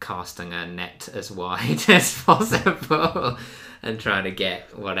casting her net as wide as possible and trying to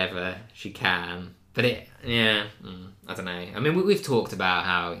get whatever she can. But I don't know. I mean, we've talked about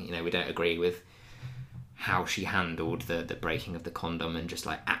how we don't agree with how she handled the breaking of the condom and just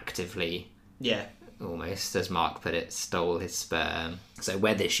actively. Yeah. Almost, as Mark put it, stole his sperm. So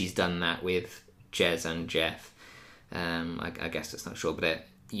whether she's done that with Jez and Jeff, I guess it's not sure, but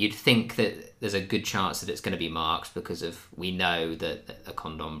you'd think that there's a good chance that it's going to be Mark's because we know that a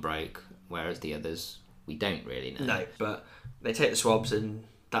condom broke, whereas the others, we don't really know. No, but they take the swabs and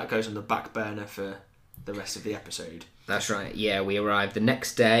that goes on the back burner for the rest of the episode. That's right. Yeah, we arrive the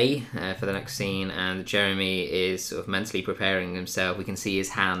next day for the next scene, and Jeremy is sort of mentally preparing himself. We can see his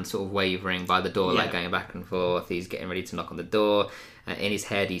hand sort of wavering by the door, going back and forth. He's getting ready to knock on the door. In his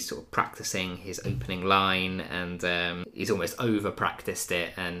head, he's sort of practicing his opening line, and he's almost over-practiced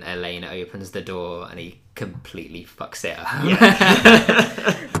it, and Elena opens the door, and he completely fucks it up.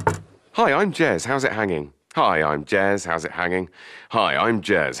 Yeah. Hi, I'm Jez. How's it hanging? Hi, I'm Jez. How's it hanging? Hi, I'm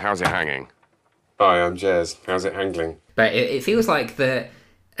Jez. How's it hanging? Hi, I'm Jez. How's it hanging? But it feels like that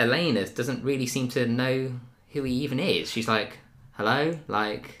Elena doesn't really seem to know who he even is. She's like, hello?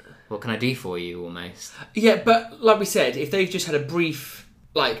 What can I do for you, almost? Yeah, but like we said, if they've just had a brief,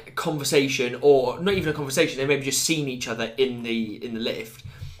 conversation, or not even a conversation, they've maybe just seen each other in the lift,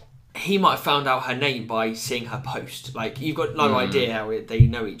 he might have found out her name by seeing her post. You've got no idea how they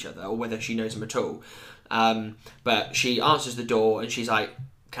know each other, or whether she knows him at all. But she answers the door, and she's like,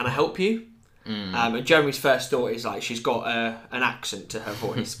 can I help you? And Jeremy's first thought is she's got an accent to her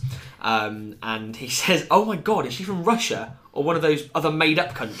voice, and he says, "Oh my god, is she from Russia or one of those other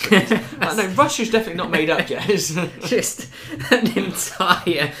made-up countries?" No, Russia's definitely not made up, Jez. Just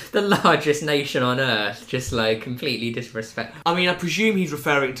the largest nation on earth, just completely disrespectful. I mean, I presume he's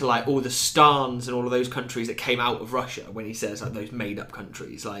referring to all the stans and all of those countries that came out of Russia when he says those made-up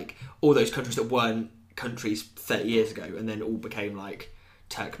countries, all those countries that weren't countries 30 years ago and then all became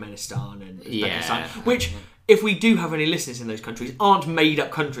Turkmenistan and Uzbekistan, which, if we do have any listeners in those countries, aren't made-up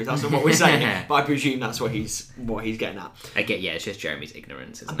countries. That's not what we're saying, but I presume that's what he's getting at. It's just Jeremy's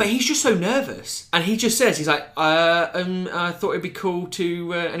ignorance, isn't but he's just so nervous, and he just says, he's like, I thought it'd be cool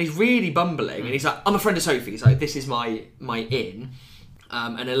to, and he's really bumbling, and he's like, I'm a friend of Sophie's, this is my in.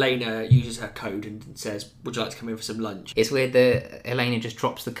 And Elena uses her code and says, would you like to come in for some lunch? It's weird that Elena just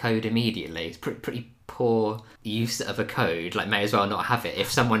drops the code immediately. It's pretty poor poor use of a code, like, may as well not have it.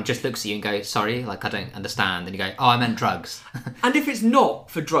 If someone just looks at you and goes, sorry, like, I don't understand, and you go, oh, I meant drugs. And if it's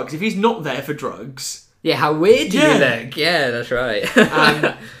not for drugs, if he's not there for drugs... Yeah, how weird do you look? Yeah, that's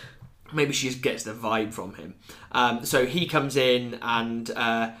right. Maybe she just gets the vibe from him. So he comes in and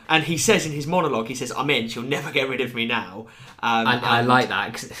he says in his monologue, he says, I'm in, she'll never get rid of me now. I like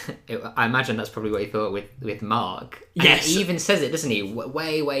that, 'cause I imagine that's probably what he thought with Mark. And yes. He even says it, doesn't he?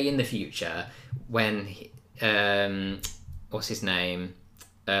 Way in the future, when, what's his name?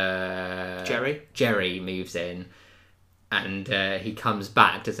 Jerry moves in, and he comes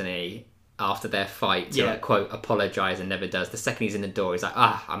back, doesn't he? After their fight to like, quote, apologise, and never does. The second he's in the door, he's like,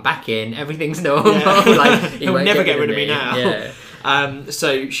 I'm back in, everything's normal. Like, he'll never get rid of me now. Yeah.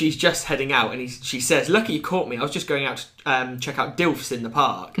 So she's just heading out, and she says, lucky you caught me, I was just going out to check out DILFs in the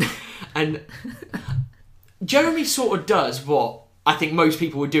park. And Jeremy sort of does what I think most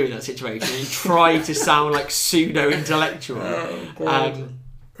people would do in that situation, and try to sound like pseudo-intellectual.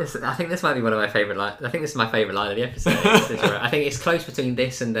 I think this might be one of my favourite lines. I think this is my favourite line of the episode. I think it's close between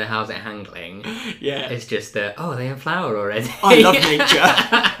this and the How's It Handling. Yeah. It's just they're in flower already. I love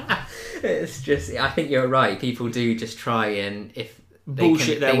nature. It's just, I think you're right. People do just try and, if they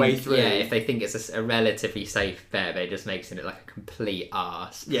bullshit their way through. Yeah, if they think it's a relatively safe bet, they just makes it like a complete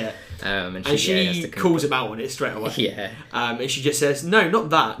arse. Yeah. And she calls him out on it straight away. Yeah. And she just says, no,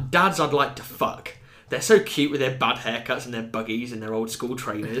 not that. Dads I'd like to fuck. They're so cute with their bad haircuts and their buggies and their old school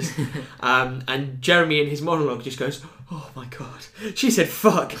trainers. And Jeremy in his monologue just goes, oh my God, she said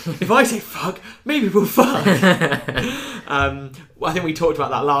fuck. If I say fuck, maybe we'll fuck. I think we talked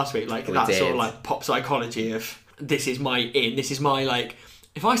about that last week, like that sort of like pop psychology of this is my in, this is my like,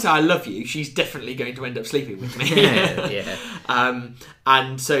 if I say I love you, she's definitely going to end up sleeping with me.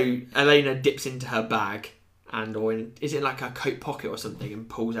 And so Elena dips into her bag is it like a coat pocket or something, and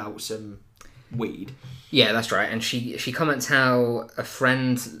pulls out some weed. Yeah, that's right. And she comments how a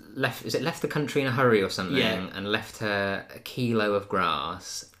friend left the country in a hurry or something, and left her a kilo of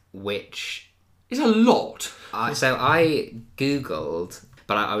grass, which is a lot. So I googled,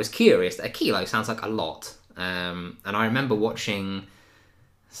 but I was curious. A kilo sounds like a lot, and I remember watching.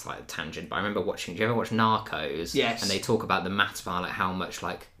 It's like a tangent, but I remember watching. Do you ever watch Narcos? Yes. And they talk about the maths behind like how much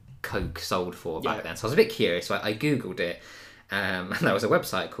like coke sold for back then. So I was a bit curious. So I googled it. And there was a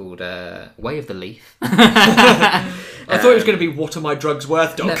website called Way of the Leaf. I thought it was going to be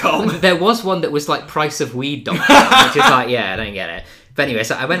whatamydrugsworth.com. No, there was one that was like priceofweed.com, which is like, I don't get it. But anyway,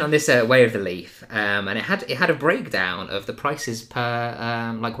 so I went on this Way of the Leaf, and it had a breakdown of the prices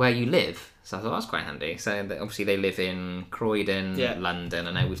per like where you live. So I thought that's quite handy. So obviously they live in Croydon, London.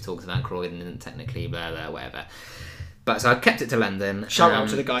 I know we've talked about Croydon and technically blah, blah, whatever. But so I kept it to London. Shout out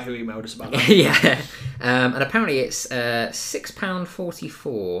to the guy who emailed us about that. Yeah. And apparently it's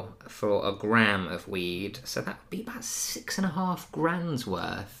 £6.44 for a gram of weed. So that would be about 6.5 grand's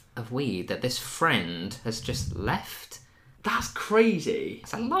worth of weed that this friend has just left. That's crazy.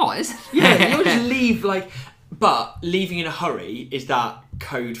 It's a lot, isn't it? Yeah, you just leave but leaving in a hurry, is that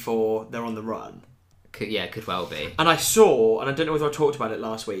code for they're on the run? Could well be. And I saw, and I don't know whether I talked about it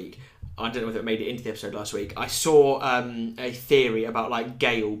last week, I don't know whether it made it into the episode last week, I saw a theory about like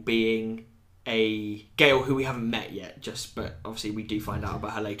Gail being Gail who we haven't met yet, but obviously we do find out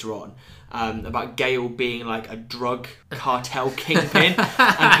about her later on, about Gail being like a drug cartel kingpin,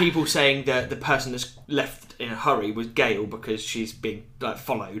 and people saying that the person that's left in a hurry was Gail because she's being like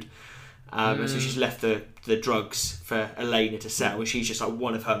followed, and so she's left the drugs for Elena to sell, and she's just like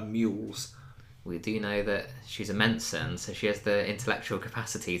one of her mules. We do know that she's a Menson, so she has the intellectual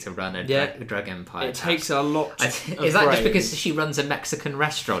capacity to run a drug empire. It takes a lot Is that just because she runs a Mexican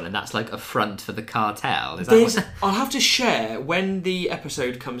restaurant and that's like a front for the cartel? I'll have to share, when the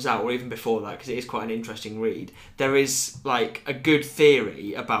episode comes out, or even before that, because it is quite an interesting read, there is like a good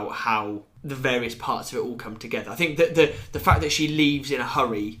theory about how the various parts of it all come together. I think that the fact that she leaves in a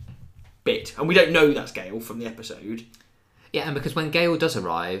hurry bit, and we don't know that's Gail from the episode. Yeah, and because when Gail does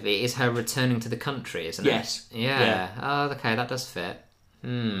arrive, it is her returning to the country, isn't it? Yes. Yeah. Oh, okay, that does fit.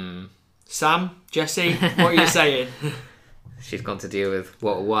 Sam, Jesse, what are you saying? She's gone to deal with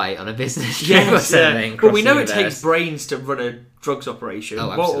Walter White on a business trip or something. Well, we know it takes brains to run a drugs operation.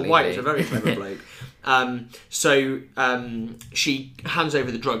 Oh, Walter White is a very clever bloke. So she hands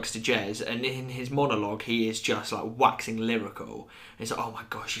over the drugs to Jez, and in his monologue, he is just like waxing lyrical. He's like, "Oh my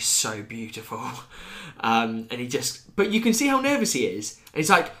gosh, she's so beautiful," and but you can see how nervous he is. And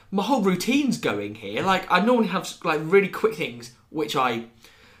he's like, "My whole routine's going here. Like, I normally have like really quick things, which I."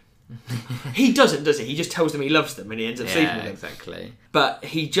 He doesn't, does he? He just tells them he loves them, and he ends up sleeping with them. Exactly. But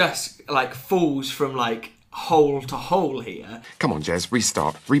he just like falls from like hole to hole here. Come on, Jez,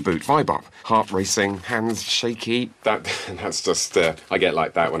 restart, reboot, vibe up. Heart racing, hands shaky. That's just, I get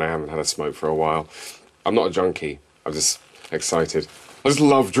like that when I haven't had a smoke for a while. I'm not a junkie. I'm just excited. I just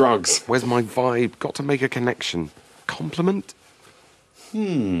love drugs. Where's my vibe? Got to make a connection. Compliment?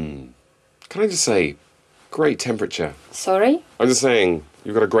 Can I just say, great temperature. Sorry? I'm just saying,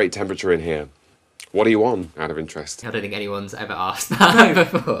 you've got a great temperature in here. What are you on, out of interest? I don't think anyone's ever asked that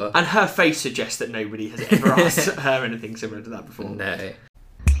before. And her face suggests that nobody has ever asked her anything similar to that before. No.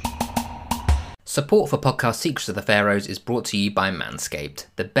 Support for Podcast Secrets of the Pharaohs is brought to you by Manscaped,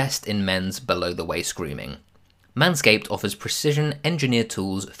 the best in men's below-the-waist grooming. Manscaped offers precision-engineered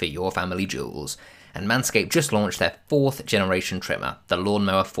tools for your family jewels, and Manscaped just launched their 4th generation trimmer, the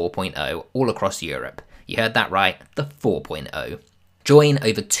Lawnmower 4.0, all across Europe. You heard that right, the 4.0. Join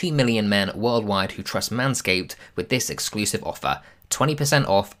over 2 million men worldwide who trust Manscaped with this exclusive offer, 20%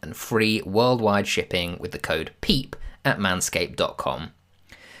 off and free worldwide shipping with the code PEEP at manscaped.com.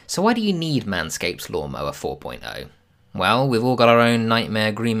 So why do you need Manscaped's Lawnmower 4.0? Well, we've all got our own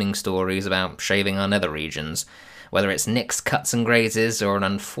nightmare grooming stories about shaving our nether regions. Whether it's nicks, cuts and grazes, or an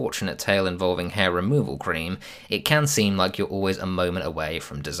unfortunate tale involving hair removal cream, it can seem like you're always a moment away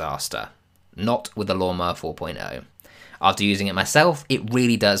from disaster. Not with the Lawnmower 4.0. After using it myself, it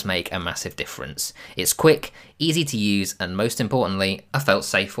really does make a massive difference. It's quick, easy to use, and most importantly, I felt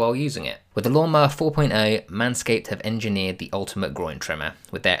safe while using it. With the Lawnmower 4.0, Manscaped have engineered the ultimate groin trimmer,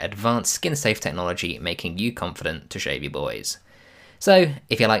 with their advanced skin-safe technology making you confident to shave your boys. So,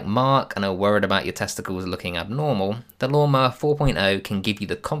 if you're like Mark and are worried about your testicles looking abnormal, the Lawnmower 4.0 can give you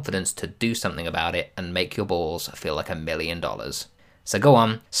the confidence to do something about it and make your balls feel like $1 million. So go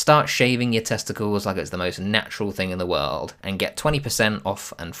on, start shaving your testicles like it's the most natural thing in the world, and get 20%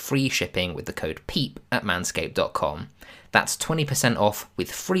 off and free shipping with the code PEEP at manscaped.com. That's 20% off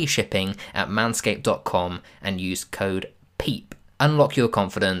with free shipping at manscaped.com and use code PEEP. Unlock your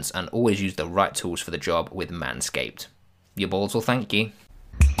confidence and always use the right tools for the job with Manscaped. Your balls will thank you.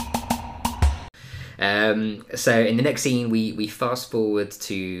 So in the next scene, we fast forward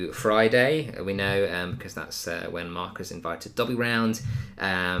to Friday. We know because that's when Mark has invited Dobby round,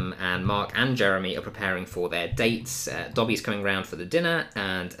 and Mark and Jeremy are preparing for their dates. Dobby's coming round for the dinner,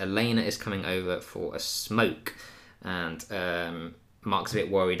 and Elena is coming over for a smoke. And Mark's a bit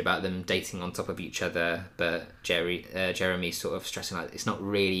worried about them dating on top of each other, but Jeremy's sort of stressing like it's not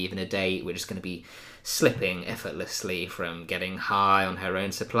really even a date. We're just going to be slipping effortlessly from getting high on her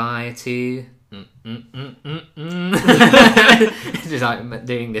own supply to just like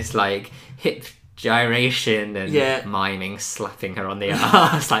doing this like hip gyration and miming slapping her on the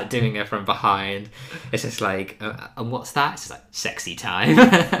ass, like doing her from behind. It's just like and what's that? It's just like sexy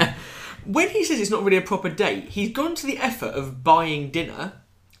time. When he says it's not really a proper date, he's gone to the effort of buying dinner.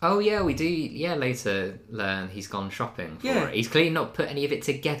 Oh yeah, we do. Yeah, later learn he's gone shopping for it. He's clearly not put any of it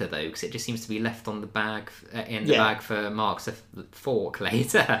together though, because it just seems to be left on the bag in the bag for Mark's fork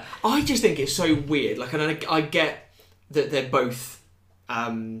later. I just think it's so weird. Like, and I get that they're both,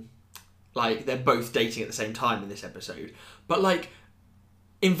 they're both dating at the same time in this episode, but like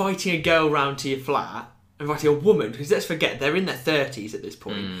inviting a girl round to your flat, inviting a woman, because let's forget they're in their 30s at this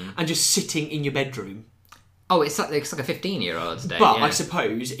point, and just sitting in your bedroom. Oh, it's like a 15-year-old's day. But I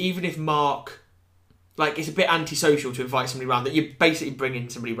suppose, even if Mark... Like, it's a bit antisocial to invite somebody round, that you're basically bringing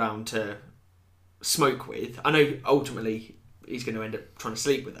somebody round to smoke with. I know, ultimately, he's going to end up trying to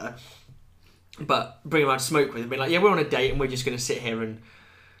sleep with her. But bring her around to smoke with and be like, yeah, we're on a date and we're just going to sit here and...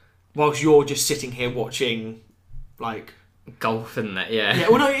 Whilst you're just sitting here watching, like... golf and that, yeah. Yeah,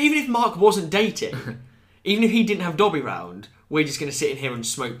 well, no, even if Mark wasn't dating, even if he didn't have Dobby round, we're just going to sit in here and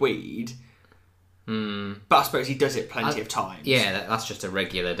smoke weed... But I suppose he does it plenty of times. Yeah, that's just a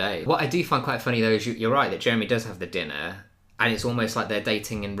regular day. What I do find quite funny though is you're right that Jeremy does have the dinner, and it's almost like they're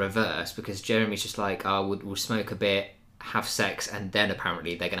dating in reverse, because Jeremy's just like, oh, we'll smoke a bit, have sex, and then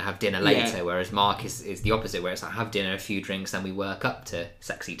apparently they're going to have dinner later, whereas Mark is the opposite, where it's like have dinner, a few drinks, then we work up to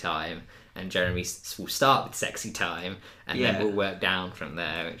sexy time, and Jeremy will start with sexy time, and then we'll work down from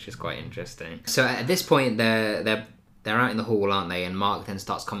there, which is quite interesting. So at this point, they're out in the hall, aren't they? And Mark then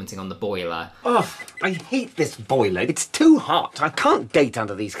starts commenting on the boiler. Oh, I hate this boiler. It's too hot. I can't date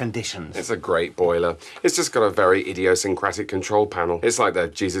under these conditions. It's a great boiler. It's just got a very idiosyncratic control panel. It's like the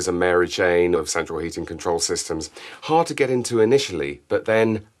Jesus and Mary chain of central heating control systems. Hard to get into initially, but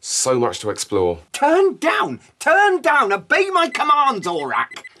then so much to explore. Turn down! Turn down! Obey my commands,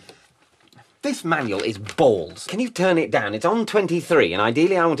 Aurak! This manual is balls. Can you turn it down? It's on 23, and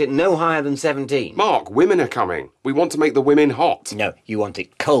ideally I want it no higher than 17. Mark, women are coming. We want to make the women hot. No, you want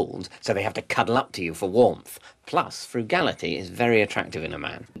it cold, so they have to cuddle up to you for warmth. Plus, frugality is very attractive in a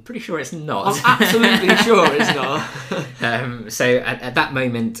man. I'm pretty sure it's not. I'm absolutely sure it's not. So at that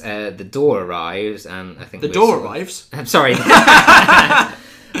moment, the door arrives, and I think The door arrives? I'm sorry. At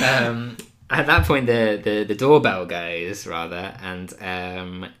that point, the doorbell goes, rather, and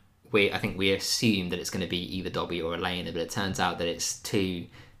I think we assume that it's going to be either Dobby or Elena, but it turns out that it's two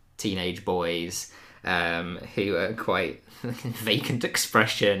teenage boys who are quite vacant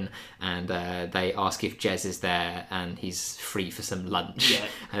expression, and they ask if Jez is there and he's free for some lunch. Yeah.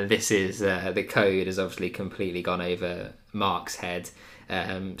 And this is the code has obviously completely gone over Mark's head.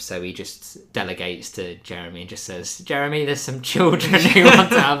 So he just delegates to Jeremy and just says, Jeremy, there's some children who want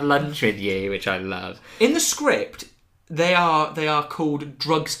to have lunch with you, which I love. In the script, they are called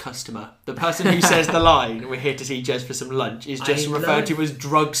drugs customer. The person who says the line, "We're here to see Jez for some lunch," is just referred to as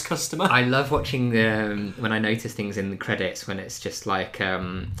drugs customer. I love watching when I notice things in the credits when it's just like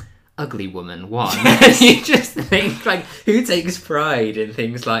ugly woman 1. You just think, like, who takes pride in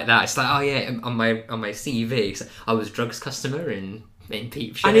things like that? It's like, oh yeah, on my CV, so I was drugs customer in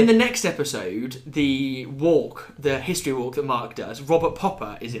Peep Show. And in the next episode, the history walk that Mark does, Robert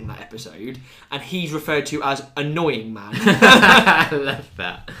Popper is in that episode, and he's referred to as annoying man. I love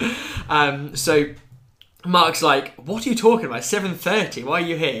that. So Mark's like, "What are you talking about? 7:30. Why are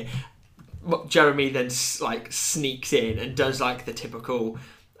you here?" Jeremy then like sneaks in and does like the typical.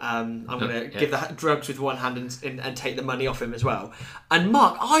 I'm going to give the drugs with one hand and take the money off him as well. And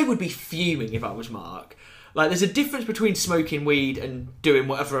Mark, I would be fuming if I was Mark. Like, there's a difference between smoking weed and doing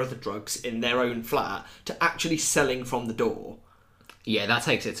whatever other drugs in their own flat to actually selling from the door. Yeah, that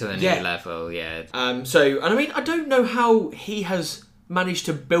takes it to a new level, yeah. And I mean, I don't know how he has managed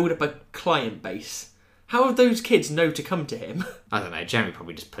to build up a client base. How have those kids know to come to him? I don't know, Jeremy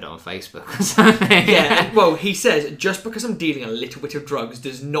probably just put it on Facebook or something. Yeah, well, he says, just because I'm dealing a little bit of drugs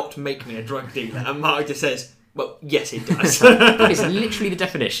does not make me a drug dealer. And Mark just says, well, yes, it does. It's literally the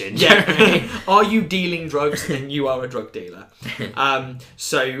definition. Yeah. Are you dealing drugs? Then you are a drug dealer.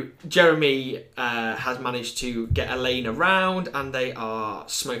 So Jeremy has managed to get Elaine around, and they are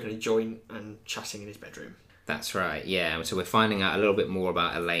smoking a joint and chatting in his bedroom. That's right, yeah. So we're finding out a little bit more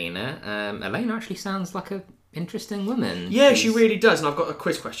about Elena. Elena actually sounds like a interesting woman. Yeah, she really does. And I've got a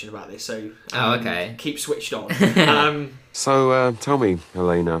quiz question about this, so okay. Keep switched on. So tell me,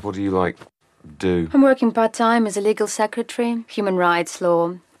 Elena, what do you do? I'm working part-time as a legal secretary, human rights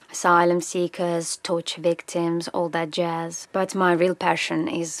law, asylum seekers, torture victims, all that jazz. But my real passion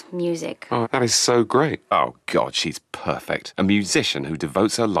is music. Oh, that is so great. Oh, God, she's perfect. A musician who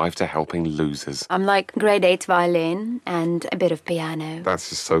devotes her life to helping losers. I'm like grade 8 violin and a bit of piano. That's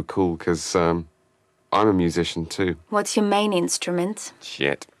just so cool, because I'm a musician too. What's your main instrument?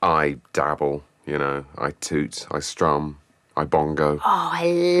 Shit, I dabble, I toot, I strum, I bongo. Oh, I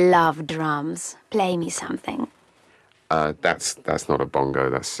love drums. Play me something. That's not a bongo.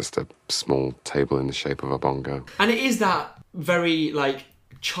 That's just a small table in the shape of a bongo. And it is that very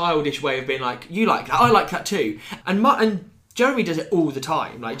childish way of being like, you like that, I like that too. And Jeremy does it all the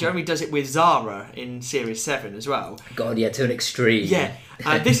time. Like Jeremy does it with Zara in Series 7 as well. God, yeah, to an extreme. Yeah.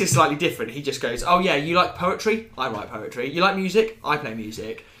 This is slightly different. He just goes, oh yeah, you like poetry? I write poetry. You like music? I play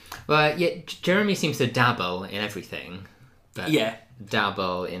music. Well, yeah, Jeremy seems to dabble in everything. But yeah.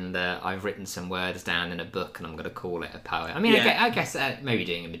 Dabble in I've written some words down in a book and I'm going to call it a poem. I mean, I guess maybe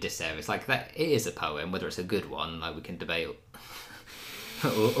doing him a disservice. Like, that, it is a poem, whether it's a good one, like we can debate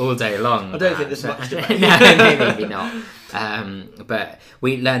all day long. I don't think there's much debate. No, maybe not. But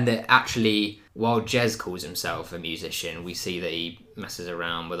we learned that actually, while Jez calls himself a musician, we see that he messes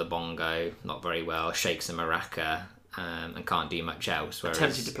around with a bongo, not very well, shakes a maraca, and can't do much else. Whereas,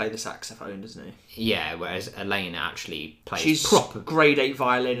 attempted to play the saxophone, doesn't he? Yeah, whereas Elena actually plays She's proper grade 8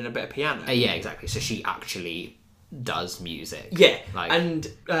 violin and a bit of piano. Yeah, exactly. So she actually does music. Yeah, and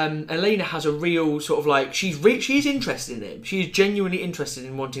Elena has a real sort of she's interested in him. She's genuinely interested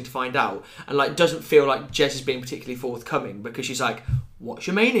in wanting to find out, and doesn't feel like Jez is being particularly forthcoming because she's like, "What's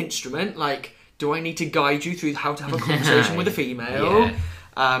your main instrument? Like, do I need to guide you through how to have a conversation with a female?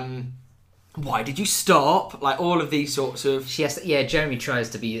 Yeah. Why did you stop?" Like all of these sorts of. Jeremy tries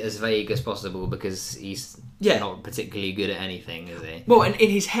to be as vague as possible because he's not particularly good at anything, is he? Well, and in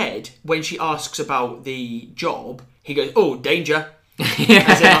his head, when she asks about the job, he goes, "Oh, danger."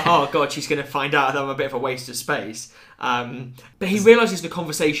 As in, oh god, she's going to find out that I'm a bit of a waste of space. But he realises the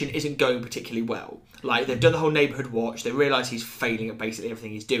conversation isn't going particularly well. Like, they've done the whole neighbourhood watch, they realise he's failing at basically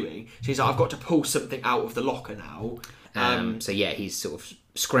everything he's doing. So he's like, I've got to pull something out of the locker now. So yeah, he's sort of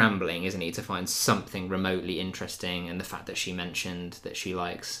scrambling, isn't he, to find something remotely interesting, and the fact that she mentioned that she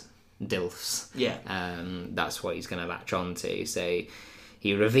likes DILFs. Yeah. That's what he's going to latch on to. So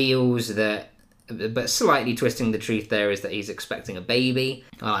he reveals that, but slightly twisting the truth there, is that he's expecting a baby.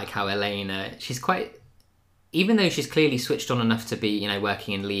 I like how Elena, she's quite, even though she's clearly switched on enough to be, you know,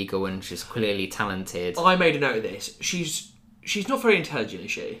 working in legal, and she's clearly talented. I made a note of this. She's not very intelligent,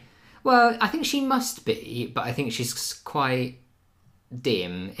 is she? Well, I think she must be, but I think she's quite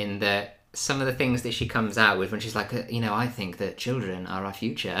dim in that some of the things that she comes out with when she's like, you know, I think that children are our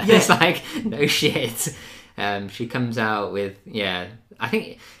future. Yeah. It's like, no shit. She comes out with,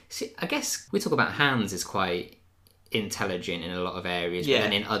 I guess we talk about Hans is quite intelligent in a lot of areas, but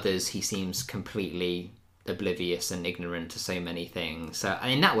then in others he seems completely oblivious and ignorant to so many things. So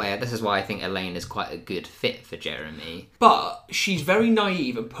in that way, this is why I think Elaine is quite a good fit for Jeremy. But she's very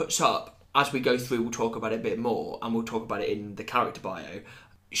naive and puts up, as we go through, we'll talk about it a bit more, and we'll talk about it in the character bio.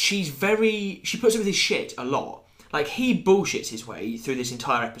 She puts up with his shit a lot. Like, he bullshits his way through this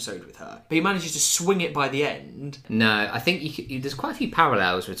entire episode with her, but he manages to swing it by the end. No, I think there's quite a few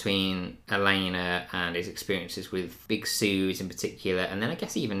parallels between Elena and his experiences with Big Suze in particular, and then I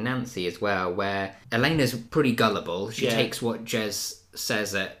guess even Nancy as well, where Elena's pretty gullible. She takes what Jez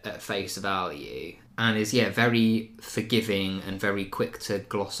says at face value, and is very forgiving and very quick to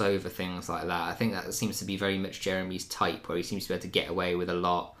gloss over things like that. I think that seems to be very much Jeremy's type, where he seems to be able to get away with a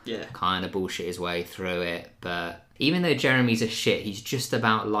lot, kind of bullshit his way through it. But even though Jeremy's a shit, he's just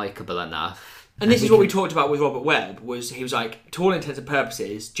about likeable enough. And this is what we talked about with Robert Webb, was he was like, to all intents and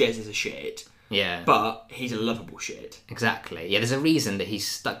purposes, Jez is a shit. Yeah. But he's a lovable shit. Exactly. Yeah, there's a reason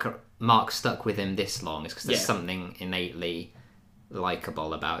that Mark stuck with him this long, is because there's something innately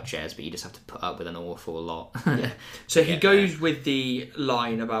likeable about Jez, but you just have to put up with an awful lot. So he goes with the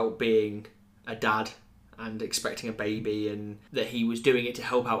line about being a dad and expecting a baby, and that he was doing it to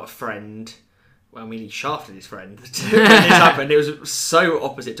help out a friend. Well, I mean, he shafted his friend when this happened. It was so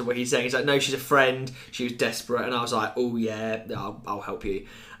opposite to what he's saying. He's like, no, she's a friend. She was desperate. And I was like, oh, yeah, I'll help you.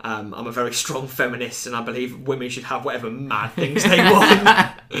 I'm a very strong feminist, and I believe women should have whatever mad things they want.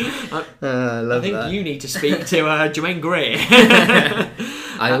 I think you need to speak to Jermaine Greer.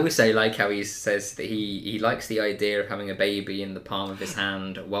 I also like how he says that he likes the idea of having a baby in the palm of his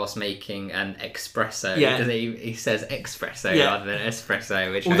hand whilst making an espresso. Yeah. He says espresso rather than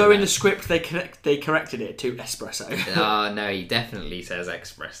espresso. Which although in the script they corrected it to espresso. Oh, no, he definitely says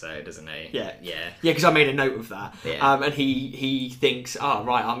espresso, doesn't he? Yeah. Because I made a note of that. Yeah. And he thinks,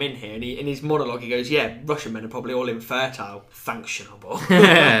 right, I'm in here. And in his monologue he goes, Russian men are probably all infertile. Functionable.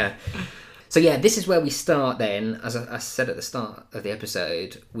 So this is where we start then. As I said at the start of the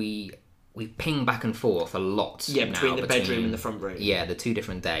episode, we ping back and forth a lot. Yeah, between the bedroom and the front room. Yeah, the two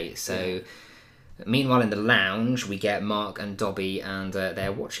different dates. So meanwhile in the lounge, we get Mark and Dobby, and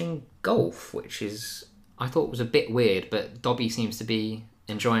they're watching golf, which I thought was a bit weird, but Dobby seems to be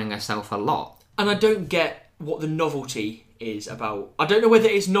enjoying herself a lot. And I don't get what the novelty is about. I don't know whether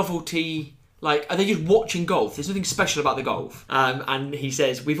it's novelty. Like, are they just watching golf? There's nothing special about the golf. And he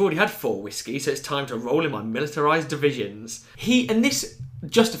says, we've already had 4 whiskey, so it's time to roll in my militarised divisions. And this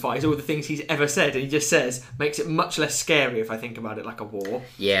justifies all the things he's ever said, and he just says, makes it much less scary if I think about it like a war.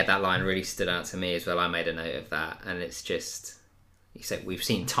 Yeah, that line really stood out to me as well. I made a note of that, and it's just, he said, we've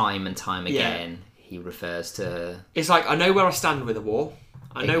seen time and time again, he refers to... It's like, I know where I stand with a war.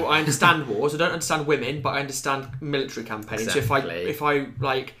 I understand wars. I don't understand women, but I understand military campaigns. Exactly. So if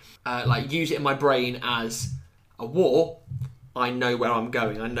I use it in my brain as a war, I know where I'm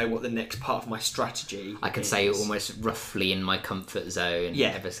going. I know what the next part of my strategy I could say almost roughly in my comfort zone,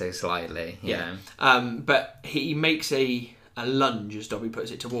 ever so slightly. Yeah. But he makes a lunge, as Dobby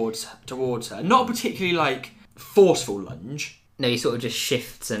puts it, towards her. Not a particularly forceful lunge. No, he sort of just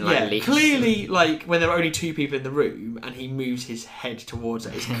shifts and leaps. Clearly, when there are only 2 people in the room and he moves his head towards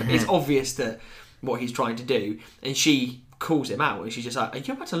her, it's obvious that what he's trying to do. And she calls him out, and she's just like, "Are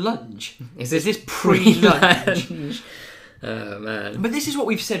you about to lunge? Is this pre-lunge?" Oh man! But this is what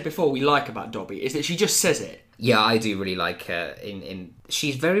we've said before. We like about Dobby is that she just says it. Yeah, I do really like her.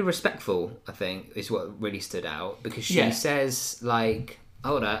 She's very respectful. I think is what really stood out, because she says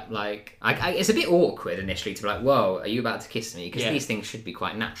hold up, it's a bit awkward initially to be like, whoa, are you about to kiss me? Because these things should be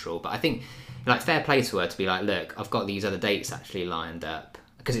quite natural. But I think, fair play to her to be like, look, I've got these other dates actually lined up.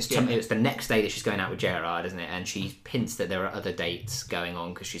 Because it's the next day that she's going out with Gerard, isn't it? And she hints that there are other dates going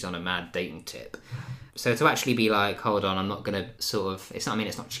on because she's on a mad dating tip. So to actually be like, hold on, I'm not going to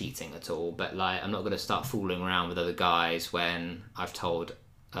it's not cheating at all, but I'm not going to start fooling around with other guys when I've told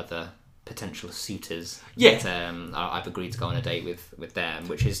other potential suitors that I've agreed to go on a date with them,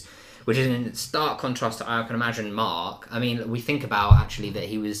 which is which is in stark contrast to, I can imagine, Mark. I mean, we think about, actually, that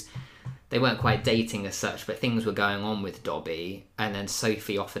they weren't quite dating as such, but things were going on with Dobby, and then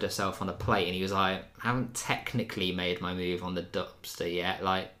Sophie offered herself on a plate, and he was like, I haven't technically made my move on the dumpster yet,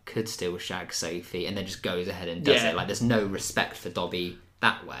 like, could still shag Sophie, and then just goes ahead and does it. Like, there's no respect for Dobby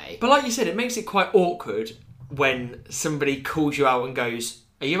that way. But like you said, it makes it quite awkward when somebody calls you out and goes,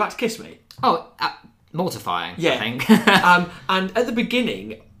 are you about to kiss me? Oh, mortifying, I think. And at the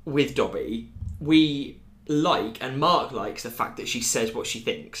beginning, with Dobby, we like, and Mark likes, the fact that she says what she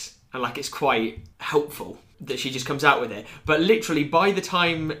thinks. And like, it's quite helpful that she just comes out with it. But literally, by the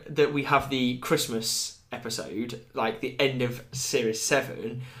time that we have the Christmas episode, like the end of series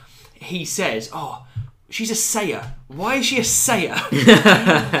 7, he says, oh, she's a sayer. Why is she a sayer?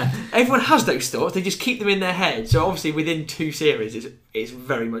 Everyone has those thoughts. They just keep them in their head. So obviously, within 2 series, it's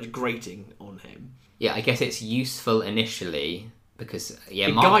very much grating on him. Yeah, I guess it's useful initially. Because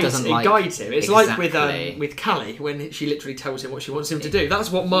Mark doesn't like... It guides him. It's exactly. Like with Callie, when she literally tells him what she wants him to do. That's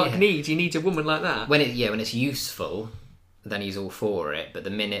what Mark needs. He needs a woman like that. When it's useful, then he's all for it. But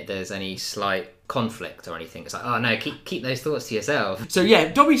the minute there's any slight conflict or anything, it's like, oh no, keep those thoughts to yourself. So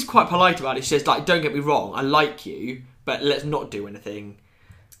yeah, Dobby's quite polite about it. She says, like, don't get me wrong, I like you, but let's not do anything.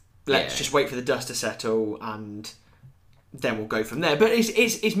 Let's just wait for the dust to settle and then we'll go from there. But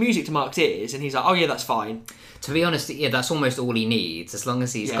it's music to Mark's ears, and he's like, oh yeah, that's fine. To be honest, that's almost all he needs. As long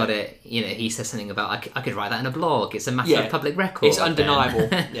as he's got it, he says something about, I could write that in a blog. It's a matter of public record. It's undeniable.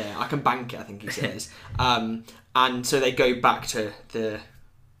 Yeah, I can bank it, I think he says. And so they go back to the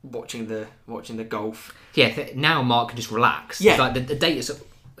watching the golf. Yeah, now Mark can just relax. Yeah. Like the date is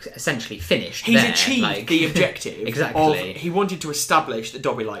essentially finished. He's achieved the objective. Exactly. He wanted to establish that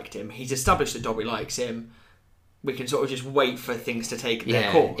Dobby liked him. He's established that Dobby likes him. We can sort of just wait for things to take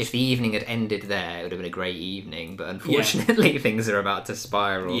their course. If the evening had ended there, it would have been a great evening, but unfortunately things are about to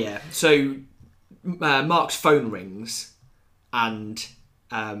spiral. Yeah, so Mark's phone rings and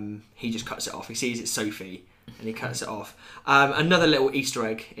he just cuts it off. He sees it's Sophie and he cuts it off. Another little Easter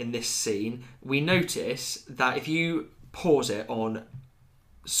egg in this scene, we notice that if you pause it on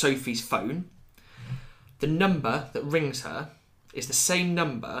Sophie's phone, the number that rings her is the same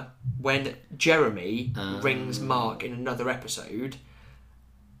number when Jeremy rings Mark in another episode,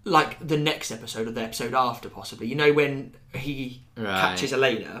 like the next episode or the episode after, possibly. You know, when he catches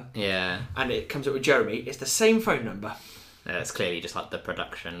Elena, and it comes up with Jeremy, it's the same phone number. It's clearly just like the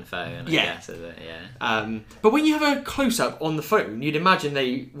production phone, I guess, is it? Yeah. But when you have a close-up on the phone, you'd imagine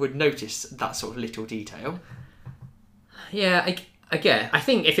they would notice that sort of little detail. Yeah, I get. I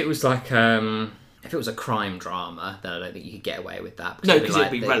think if it was like... if it was a crime drama, then I don't think you could get away with that. No, because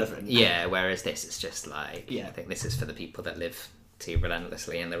it'd be relevant. Yeah, whereas this is just like... I think this is for the people that live too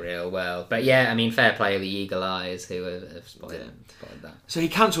relentlessly in the real world. But yeah, I mean, fair play to the eagle eyes who have spotted that. So he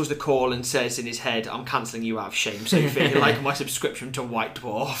cancels the call and says in his head, I'm cancelling you out of shame, Sophie, like my subscription to White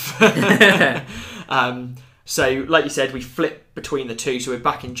Dwarf. So, like you said, we flip between the two, so we're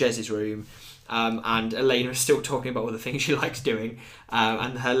back in Jez's room. And Elena is still talking about all the things she likes doing,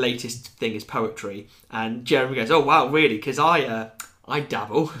 and her latest thing is poetry. And Jeremy goes, "Oh wow, really? Because I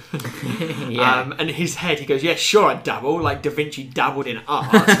dabble." And in his head, he goes, "Yeah, sure, I dabble. Like Da Vinci dabbled in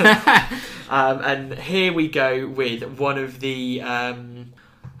art." And here we go with one of the,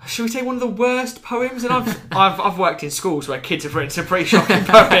 should we say, one of the worst poems? And I've worked in schools where kids have written some pretty shocking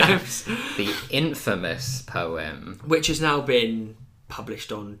poems. The infamous poem, which has now been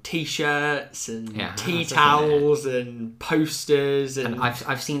published on T-shirts and tea towels and posters, and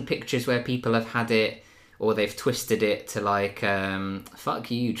I've seen pictures where people have had it, or they've twisted it to like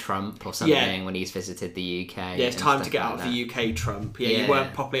 "fuck you, Trump" or something when he's visited the UK. Yeah, it's time to get out of the UK, Trump. You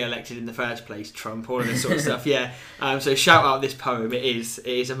weren't properly elected in the first place, Trump. All of this sort of stuff. So shout out this poem. It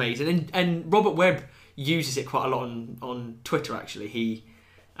is amazing, and Robert Webb uses it quite a lot on Twitter. Actually, he.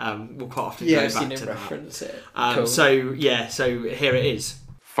 We'll quite often go back to that. Reference it. Cool. So here it is.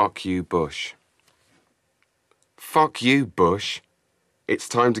 Fuck you, Bush. Fuck you, Bush. It's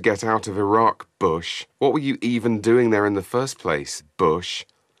time to get out of Iraq, Bush. What were you even doing there in the first place, Bush?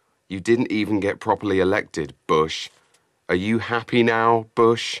 You didn't even get properly elected, Bush. Are you happy now,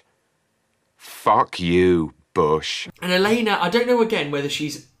 Bush? Fuck you, Bush. And Elena, I don't know again whether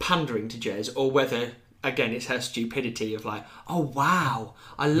she's pandering to Jez or whether... Again, it's her stupidity of like, oh wow,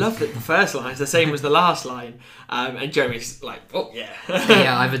 I love that the first line is the same as the last line, and Jeremy's like, oh yeah.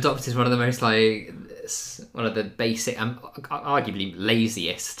 Yeah, I've adopted one of the most like, one of the basic, arguably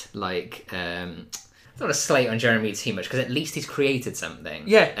laziest, like, I don't want to slate on Jeremy too much because at least he's created something.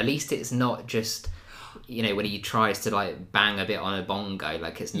 Yeah. At least it's not just, you know, when he tries to like bang a bit on a bongo,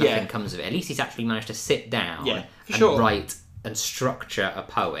 like it's nothing comes of it. At least he's actually managed to sit down and write and structure a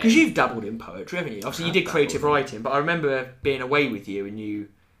poem. Because you've dabbled in poetry, haven't you? Obviously, you did creative writing, but I remember being away with you and you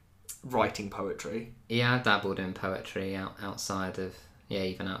writing poetry. Yeah, I've dabbled in poetry outside of... Yeah,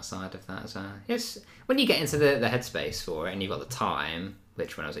 even outside of that as well. It's when you get into the headspace for it and you've got the time,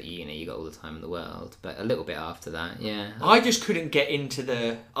 which when I was at uni, you got all the time in the world, but a little bit after that, yeah. I just couldn't get into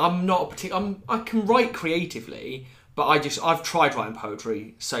the... I'm not a particular... I can write creatively, but I've tried writing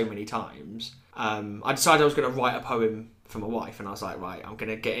poetry so many times. I decided I was going to write a poem for my wife, and I was like, right, I'm going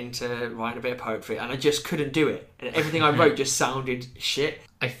to get into writing a bit of poetry, and I just couldn't do it. And everything I wrote just sounded shit.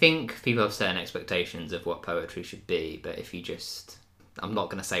 I think people have certain expectations of what poetry should be, but if you just... I'm not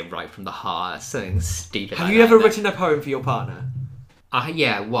going to say right from the heart, something stupid Have like you that, ever but... written a poem for your partner?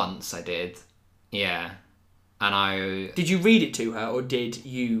 Yeah, once I did. Yeah. And I... Did you read it to her, or did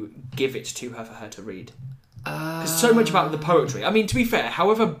you give it to her for her to read? Because so much about the poetry. I mean, to be fair,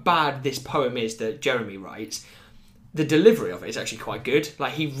 however bad this poem is that Jeremy writes, the delivery of it is actually quite good.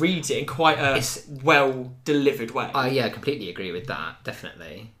 Like, he reads it in quite a well-delivered way. Yeah, I completely agree with that,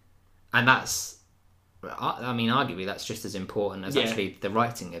 definitely. And that's... I mean, arguably, that's just as important as actually the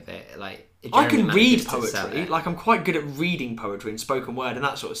writing of it. Like, I can read poetry. Like, I'm quite good at reading poetry and spoken word and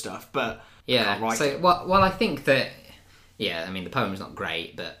that sort of stuff, but I can't write it. Well, I think that... Yeah, I mean, the poem's not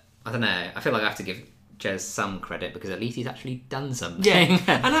great, but I don't know. I feel like I have to give Jez some credit because at least he's actually done something. Yeah,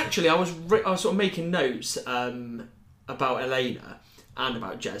 and actually, I was sort of making notes about Elena and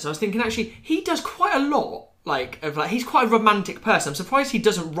about Jez. I was thinking, actually, he does quite a lot. He's quite a romantic person. I'm surprised he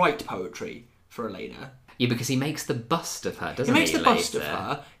doesn't write poetry for Elena. Yeah, because he makes the bust of her, doesn't he? He makes the bust of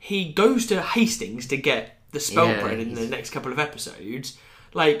her. He goes to Hastings to get the spell bread in the next couple of episodes.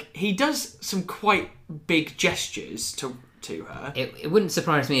 Like, he does some quite big gestures to her. It wouldn't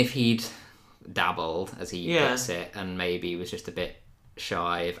surprise me if he'd dabbled, as he puts it, and maybe was just a bit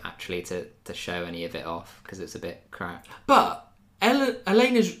shy of actually to show any of it off because it's a bit crap. But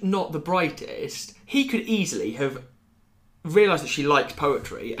Elena's not the brightest. He could easily have realised that she likes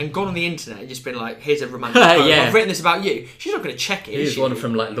poetry and gone on the internet and just been like, here's a romantic poem. I've written this about you. She's not going to check it. Here's one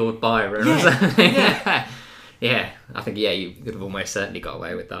from like Lord Byron or something. Yeah, I think you could have almost certainly got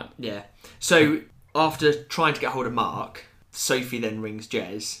away with that. Yeah. So after trying to get hold of Mark, Sophie then rings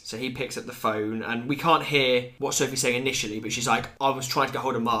Jez. So he picks up the phone and we can't hear what Sophie's saying initially, but she's like, I was trying to get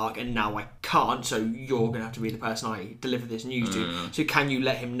hold of Mark and now I can't, so you're going to have to be the person I deliver this news to. So can you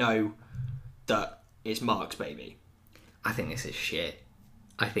let him know that it's Mark's baby? I think this is shit.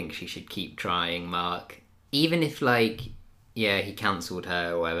 I think she should keep trying Mark. Even if, he cancelled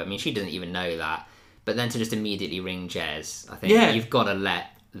her or whatever. I mean, she doesn't even know that. But then to just immediately ring Jez, I think you've got to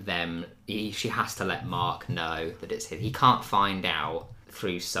let them... She has to let Mark know that it's him. He can't find out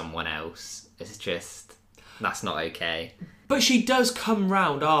through someone else. It's just... That's not okay. But she does come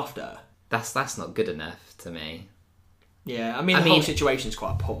round after. That's not good enough to me. Yeah, I mean, the whole situation's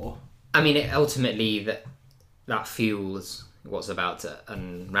quite poor. I mean, ultimately... That fuels what's about to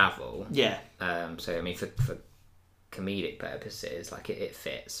unravel. Yeah. So, I mean, for comedic purposes, it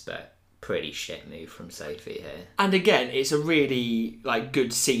fits, but pretty shit move from Sophie here. And again, it's a really,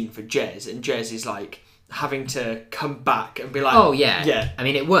 good scene for Jez, and Jez is, having to come back and be like... Oh, yeah. Yeah. I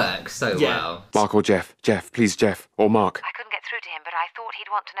mean, it works so well. Mark or Jeff? Jeff, please, Jeff. Or Mark. I couldn't get through to him, but I thought he'd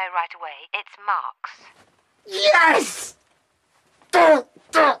want to know right away. It's Mark's. Yes!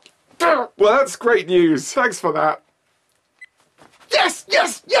 Well, that's great news. Thanks for that. Yes,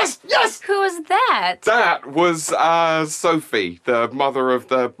 yes, yes, yes! Who was that? That was Sophie, the mother of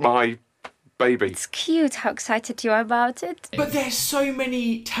my baby. It's cute how excited you are about it. But there's so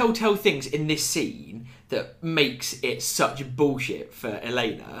many telltale things in this scene that makes it such bullshit for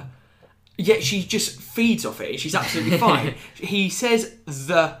Elena. Yet she just feeds off it and she's absolutely fine. He says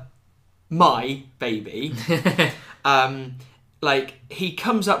my baby. He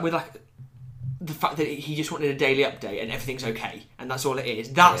comes up with the fact that he just wanted a daily update and everything's okay and that's all it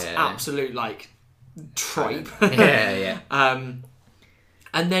is. That's absolute tripe. Yeah. And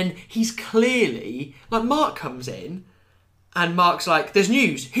then he's clearly Mark comes in and Mark's like, there's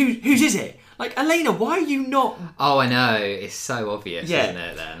news. Whose is it? Elena, why are you not? Oh, I know. It's so obvious, isn't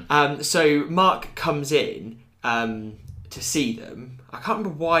it? Then. So Mark comes in to see them. I can't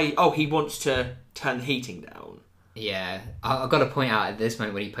remember why. Oh, he wants to turn the heating down. Yeah, I've got to point out at this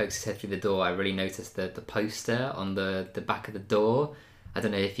moment when he pokes his head through the door, I really noticed the poster on the back of the door. I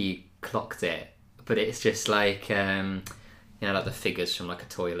don't know if you clocked it, but it's just the figures from a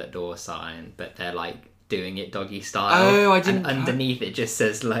toilet door sign, but they're doing it doggy style. Oh, I didn't. And underneath it just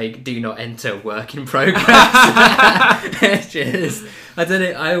says do not enter work in progress. I don't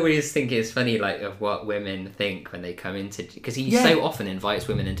know. I always think it's funny of what women think when they come into, because he so often invites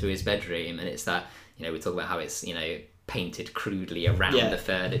women into his bedroom, and it's that. We talk about how it's, painted crudely around the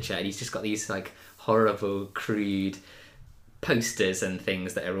furniture, and he's just got these like horrible, crude posters and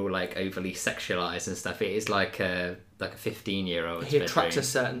things that are all like overly sexualized and stuff. It is like a 15-year-old. He attracts a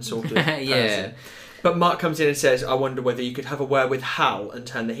certain sort of person. But Mark comes in and says, I wonder whether you could have a word with Hal and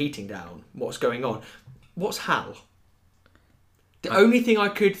turn the heating down. What's going on? What's Hal? The only thing I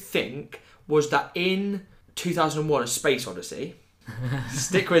could think was that in 2001 A Space Odyssey,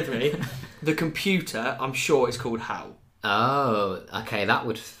 stick with me, the computer, I'm sure, is called Hal. Oh, okay, that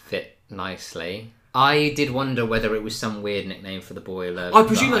would fit nicely. I did wonder whether it was some weird nickname for the boiler. I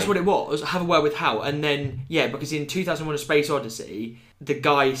presume that's what it was, have a word with Hal. And then, because in 2001 A Space Odyssey, the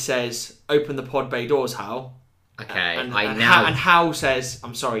guy says, open the pod bay doors, Hal. Okay, and Hal says,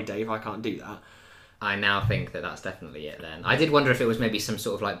 I'm sorry, Dave, I can't do that. I now think that that's definitely it then. I did wonder if it was maybe some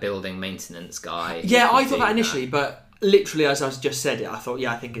sort of like building maintenance guy. Yeah, I thought that initially, but literally as I just said it, I thought,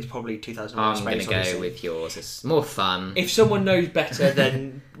 I think it's probably 2001 I'm going to go with yours. It's more fun. If someone knows better,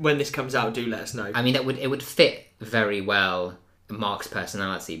 then when this comes out, do let us know. I mean, it would fit very well Mark's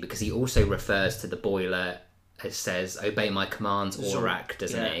personality, because he also refers to the boiler as says, obey my commands, Aurak,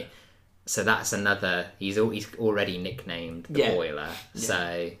 doesn't he? So that's another, he's already nicknamed the boiler.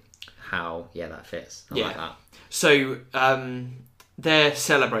 So how, that fits. I like that. So they're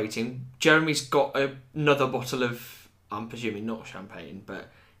celebrating. Jeremy's got another bottle of, I'm presuming not champagne, but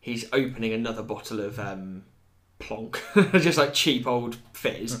he's opening another bottle of Plonk, just like cheap old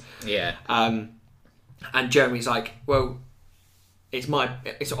fizz. Yeah. And Jeremy's like, well,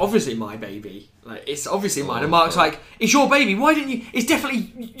 it's obviously my baby. Like, it's obviously mine. And Mark's like, it's your baby. Why didn't you? It's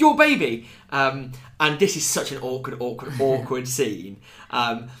definitely your baby. And this is such an awkward scene.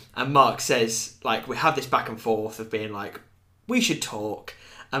 And Mark says, like, we have this back and forth of being like, we should talk.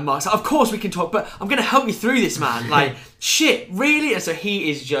 And Mark's like, of course we can talk, but I'm going to help you through this, man. Like, shit, really? And so he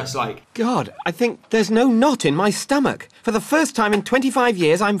is just like... God, I think there's no knot in my stomach. For the first time in 25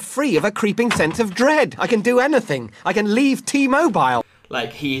 years, I'm free of a creeping sense of dread. I can do anything. I can leave T-Mobile.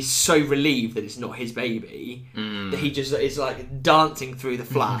 Like, he is so relieved that it's not his baby that he just is, like, dancing through the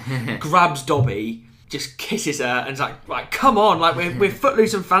flat, grabs Dobby, just kisses her, and is like, come on, like, we're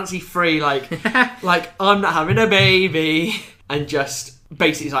footloose and fancy free, like, I'm not having a baby, and just...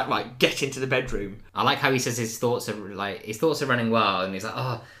 Basically, he's like, right, get into the bedroom. I like how he says his thoughts are running wild, and he's like,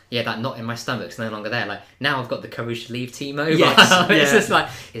 oh, yeah, that knot in my stomach's no longer there. Like, now I've got the courage to leave T-Mobile. Yes, It's just like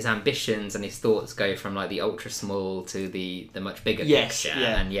his ambitions and his thoughts go from like the ultra small to the much bigger picture.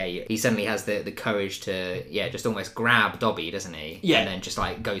 Yeah. And he suddenly has the courage to just almost grab Dobby, doesn't he? Yeah. And then just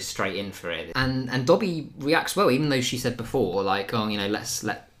like go straight in for it. And Dobby reacts well, even though she said before, like, oh, let's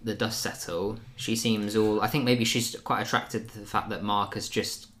let the dust settle. She seems all... I think maybe she's quite attracted to the fact that Mark has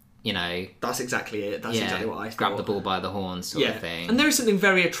just, That's exactly it. That's exactly what I thought. Grab the bull by the horns sort of thing. And there is something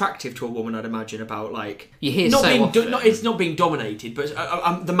very attractive to a woman, I'd imagine, about, like... You hear it's not being dominated,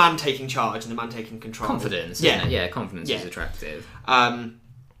 but the man taking charge and the man taking control. Confidence, isn't it? Yeah, confidence is attractive. And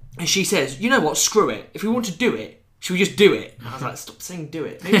she says, you know what, screw it. If we want to do it, should we just do it? And I was like, stop saying do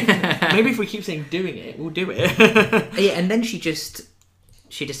it. Maybe if we keep saying doing it, we'll do it. And then she just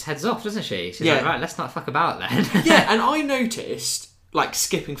heads off, doesn't she? She's like, right, let's not fuck about then. Yeah, and I noticed, like,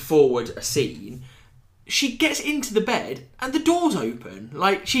 skipping forward a scene, she gets into the bed and the door's open.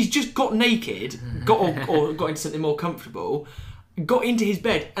 Like, she's just got naked, or got into something more comfortable, got into his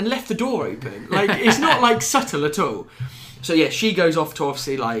bed and left the door open. Like, it's not, like, subtle at all. So, yeah, she goes off to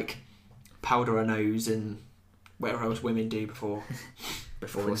obviously, like, powder her nose and whatever else women do before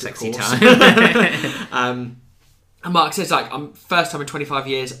sexy time. And Mark says, like, first time in 25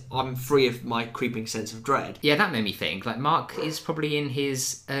 years, I'm free of my creeping sense of dread. Yeah, that made me think. Like, Mark is probably in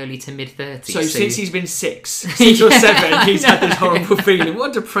his early to mid-30s. So since he's been 6 or 7, he's had this horrible feeling.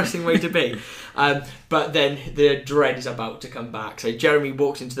 What a depressing way to be. But then the dread is about to come back. So Jeremy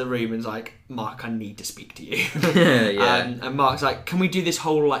walks into the room and is like, Mark, I need to speak to you. And Mark's like, can we do this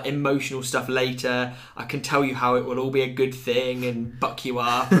whole, like, emotional stuff later? I can tell you how it will all be a good thing and buck you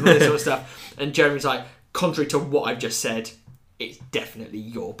up and all this sort of stuff. And Jeremy's like, contrary to what I've just said, it's definitely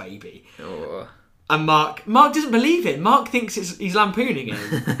your baby. Oh. And Mark doesn't believe it. Mark thinks he's lampooning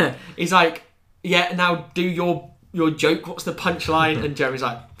him. He's like, yeah, now do your joke. What's the punchline? And Jeremy's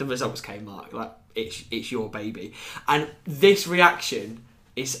like, the results came, Mark. Like, it's your baby. And this reaction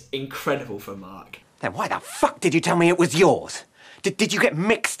is incredible for Mark. Then why the fuck did you tell me it was yours? Did you get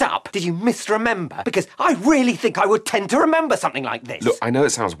mixed up? Did you misremember? Because I really think I would tend to remember something like this. Look, I know it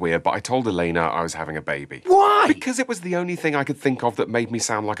sounds weird, but I told Elena I was having a baby. Why? Because it was the only thing I could think of that made me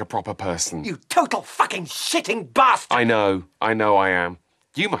sound like a proper person. You total fucking shitting bastard! I know I am.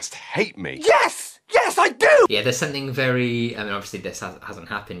 You must hate me. Yes, Yes, I do! Yeah, there's something very... I mean, obviously this hasn't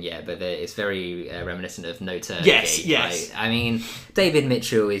happened yet, but it's very reminiscent of No Turkey. Yes. Right? I mean, David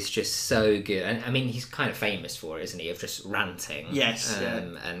Mitchell is just so good. And I mean, he's kind of famous for it, isn't he? Of just ranting. Yes.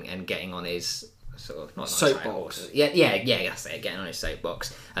 And getting on his... sort of not soapbox. Yeah, that's it. Getting on his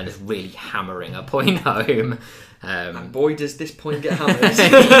soapbox and just really hammering a point home. And boy, does this point get hammered.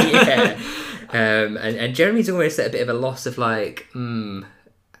 Yeah. And Jeremy's almost at a bit of a loss of like,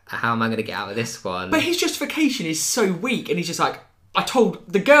 how am I going to get out of this one? But his justification is so weak, and he's just like, I told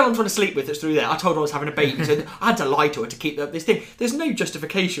the girl I'm trying to sleep with that's through there, I told her I was having a baby, so I had to lie to her to keep up this thing. There's no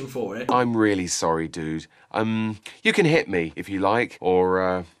justification for it. I'm really sorry, dude. You can hit me if you like,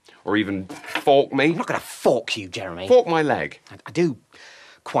 or even fork me. I'm not going to fork you, Jeremy. Fork my leg. I do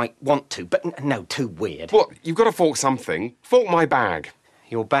quite want to, but no, too weird. What? You've got to fork something. Fork my bag.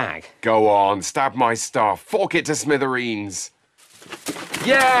 Your bag? Go on, stab my stuff. Fork it to smithereens.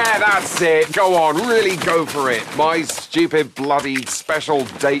 Yeah, that's it. Go on, really go for it. My stupid, bloody, special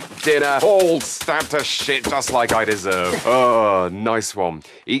date dinner, all stabbed to shit just like I deserve. Oh, nice one.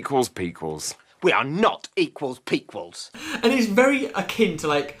 Equals pequals. We are not equals pequals. And it's very akin to,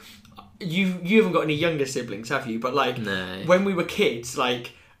 like, you haven't got any younger siblings, have you? But, like, No. when we were kids,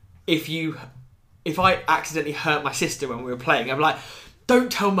 like, if I accidentally hurt my sister when we were playing, I'm like,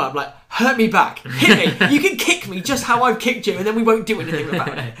 don't tell Mum, like, hurt me back, hit me, you can kick me just how I've kicked you, and then we won't do anything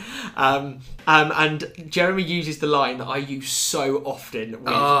about it. And Jeremy uses the line that I use so often.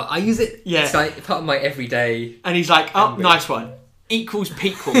 With, I use it. Yeah. It's like part of my everyday. and he's like, oh, nice one. Equals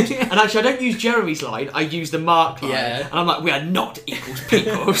pequals. And actually, I don't use Jeremy's line, I use the Mark line. Yeah. And I'm like, we are not equals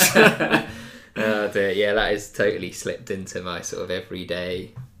pequals. Oh dear, yeah, that is totally slipped into my sort of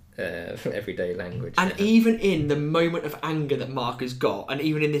everyday language. And now. even in the moment of anger that Mark has got, and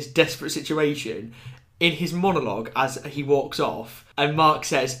even in this desperate situation, in his monologue as he walks off, and Mark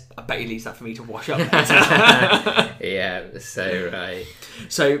says, I bet he leaves that for me to wash up later. Yeah, so right.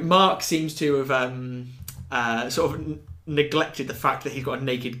 So Mark seems to have sort of neglected the fact that he's got a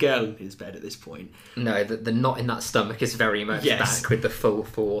naked girl in his bed at this point. No, the knot in that stomach is very much Yes. back with the full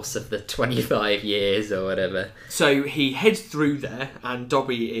force of the 25 years or whatever. So he heads through there, and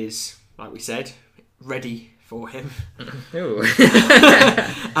Dobby is, like we said, ready for him. Ooh.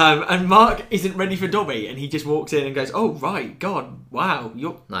 And Mark isn't ready for Dobby, and he just walks in and goes, "Oh right, God, wow,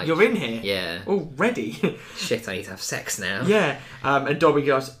 you're in here, Yeah. oh ready." Shit, I need to have sex now. Yeah, and Dobby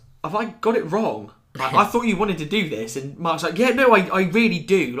goes, "Have I got it wrong? Like, I thought you wanted to do this." And Mark's like, "Yeah, no, I really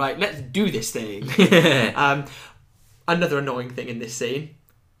do. Like, let's do this thing." Another annoying thing in this scene,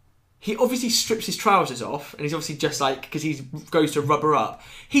 he obviously strips his trousers off, and he's obviously just like, because he goes to rub her up,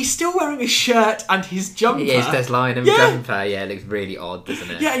 he's still wearing a shirt and his jumper. He is, there's line and Yeah. jumper. Yeah, it looks really odd, doesn't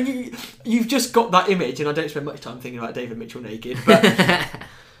it? Yeah, and you've just got that image, and I don't spend much time thinking about David Mitchell naked, but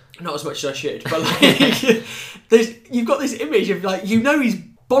not as much as I should. But like, you've got this image of like, he's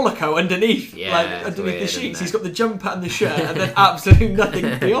bolloco underneath, Yeah, like it's underneath weird, the sheets. isn't He's it? got the jumper and the shirt, and then absolutely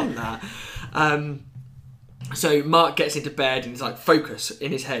nothing beyond that. So Mark gets into bed and he's like, focus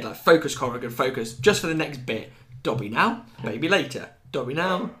in his head, like, focus, Corrigan, focus, just for the next bit. Dobby now, baby later. Dobby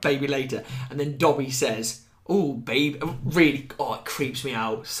now, baby later. And then Dobby says, "Oh, baby," really, it creeps me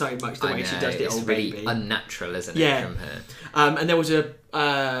out so much the way she does the it's old really baby. unnatural, isn't Yeah. it, from her? And there was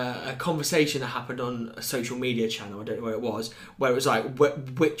a conversation that happened on a social media channel, I don't know where it was, where it was like,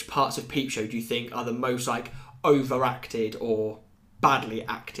 which parts of Peep Show do you think are the most like overacted or badly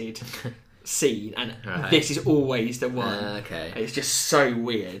acted scene? And Right. this is always the one. Okay. It's just so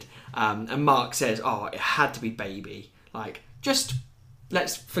weird. And Mark says, it had to be baby. Like, just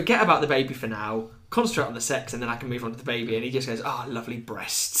let's forget about the baby for now, concentrate on the sex, and then I can move on to the baby. And he just goes, lovely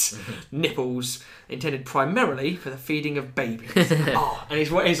breasts, nipples, intended primarily for the feeding of babies. And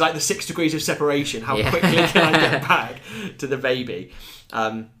it's like the 6 degrees of separation. How quickly can I get back to the baby?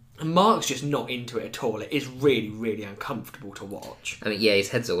 And Mark's just not into it at all. It is really, really uncomfortable to watch. I mean, yeah, his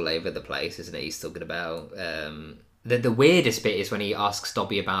head's all over the place, isn't it? He's talking about... The weirdest bit is when he asks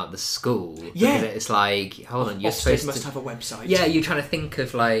Dobby about the school. Yeah. Because it's like, hold on, you're Ofsted supposed must to... have a website. Yeah, you're trying to think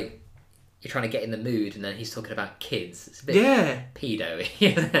of, like... You're trying to get in the mood, and then he's talking about kids. It's a bit pedo-y.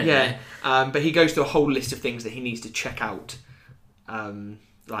 Yeah. But he goes through a whole list of things that he needs to check out.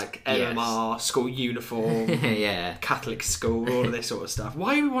 Like LMR, school uniform, yeah, Catholic school, all of this sort of stuff.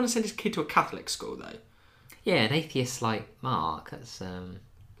 Why do we want to send his kid to a Catholic school, though? Yeah, an atheist like Mark. That's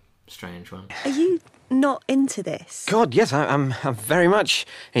strange one. Are you not into this? God, yes, I'm very much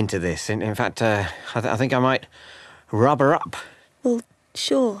into this. In fact, I think I might rub her up. Well,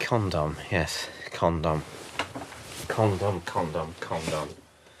 sure. Condom, yes, condom. Condom.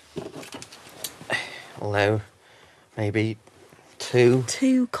 Although, maybe 2.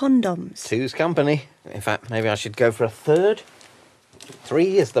 2 condoms. 2's company. In fact, maybe I should go for a 3rd.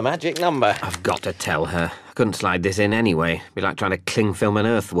 3 is the magic number. I've got to tell her. I couldn't slide this in anyway. It'd be like trying to cling film an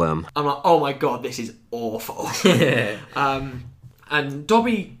earthworm. I'm like, oh my god, this is awful. And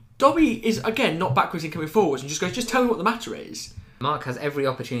Dobby is, again, not backwards in coming forwards and just goes, just tell me what the matter is. Mark has every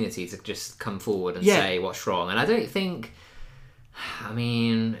opportunity to just come forward and say what's wrong. And I don't think... I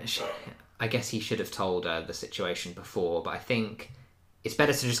mean, I guess he should have told her the situation before, but I think it's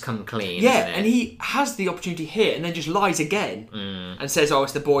better to just come clean, isn't it? And he has the opportunity here and then just lies again and says, oh,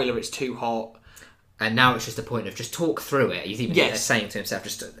 it's the boiler, it's too hot. And now it's just a point of just talk through it. He's even saying to himself,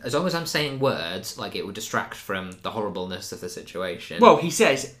 just as long as I'm saying words, like it will distract from the horribleness of the situation. Well, he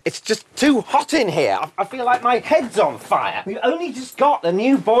says, it's just too hot in here. I feel like my head's on fire. We've only just got a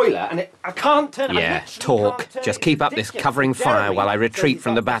new boiler and I can't turn it. Yeah, talk. Just keep up this covering fire while I retreat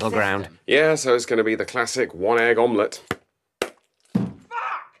from the battleground. Yeah, so it's going to be the classic 1-egg omelette.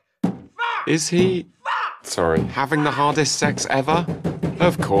 Is he... Sorry, having the hardest sex ever?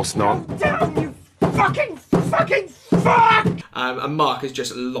 Of course not. Down, you fucking fuck! And Mark has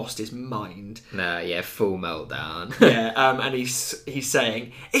just lost his mind. Full meltdown. And he's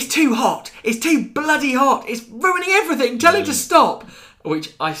saying, it's too hot! It's too bloody hot! It's ruining everything! Tell him to stop!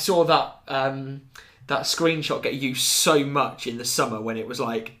 Which I saw that screenshot get used so much in the summer when it was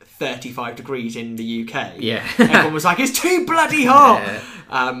like 35 degrees in the UK. Yeah. Everyone was like, it's too bloody hot!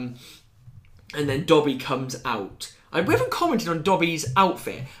 And then Dobby comes out. We haven't commented on Dobby's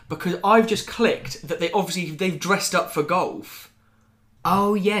outfit because I've just clicked that they've dressed up for golf.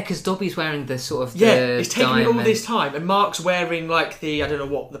 Oh yeah, because Dobby's wearing the sort of it's taken me all this time, and Mark's wearing like I don't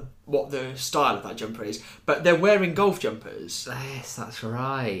know what the style of that jumper is, but they're wearing golf jumpers. Yes, that's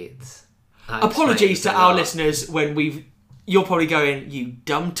right. Apologies to our listeners when you're probably going, you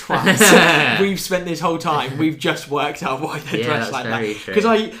dumb twats. We've spent this whole time, we've just worked out why they're dressed like that. Because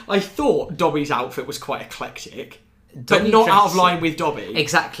I thought Dobby's outfit was quite eclectic, but not out of line with Dobby.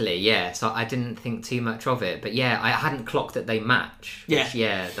 Exactly, yeah. So I didn't think too much of it. But yeah, I hadn't clocked that they match. Which,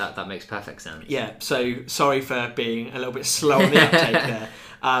 that makes perfect sense. Yeah, so sorry for being a little bit slow on the uptake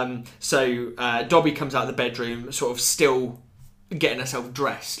there. So Dobby comes out of the bedroom, sort of still getting herself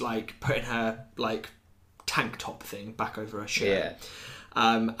dressed, like putting her like tank top thing back over her shirt.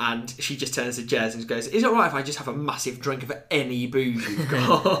 And she just turns to Jez and goes, is it alright if I just have a massive drink of any booze you've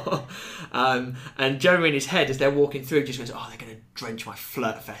got? And Jeremy in his head, as they're walking through, just goes, oh, they're going to drench my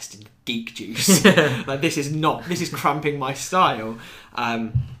flirt fest in geek juice. Like, this is cramping my style.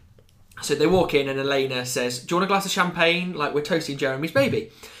 So they walk in and Elena says, do you want a glass of champagne? Like, we're toasting Jeremy's baby.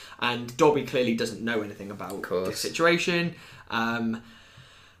 And Dobby clearly doesn't know anything about this situation.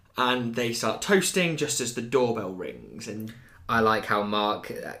 And they start toasting just as the doorbell rings. And I like how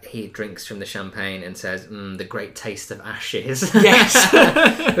Mark, he drinks from the champagne and says, the great taste of ashes. Yes.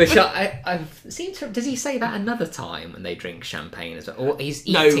 Which I've seen, does he say that another time when they drink champagne as well? Or he's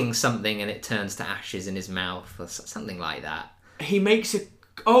eating something and it turns to ashes in his mouth or something like that. He makes a...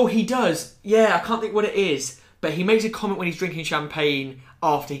 Oh, he does. Yeah, I can't think what it is. But he makes a comment when he's drinking champagne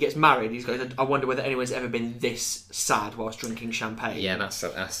after he gets married. He goes, I wonder whether anyone's ever been this sad whilst drinking champagne. Yeah,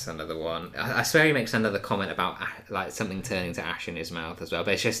 that's another one. I swear he makes another comment about like something turning to ash in his mouth as well.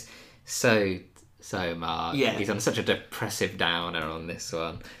 But it's just so Mark. Yeah. He's on such a depressive downer on this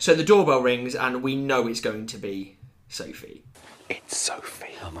one. So the doorbell rings and we know it's going to be Sophie. It's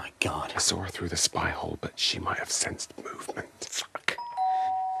Sophie. Oh my God. I saw her through the spy hole, but she might have sensed movement. Fuck.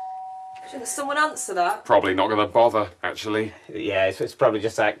 Shouldn't someone answer that? Probably not going to bother, actually. Yeah, it's probably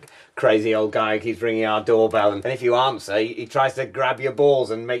just that crazy old guy who keeps ringing our doorbell, and if you answer, he tries to grab your balls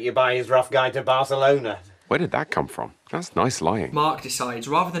and make you buy his rough guide to Barcelona. Where did that come from? That's nice lying. Mark decides,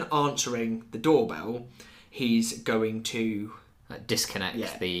 rather than answering the doorbell, he's going to... disconnect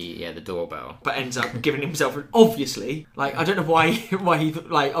the doorbell. But ends up giving himself, obviously, like, I don't know why he,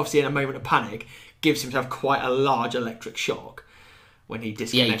 like, obviously in a moment of panic, gives himself quite a large electric shock. When he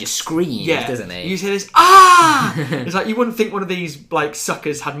disconnects. Yeah, he just screams, doesn't he? You hear this, ah! It's like, you wouldn't think one of these, like,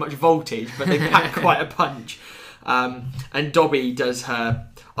 suckers had much voltage, but they pack quite a punch. And Dobby does her,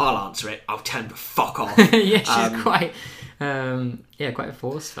 I'll answer it, I'll tell him to fuck off. Yeah, she's quite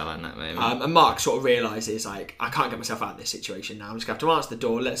forceful in that moment. And Mark sort of realises, like, I can't get myself out of this situation now. I'm just going to have to answer the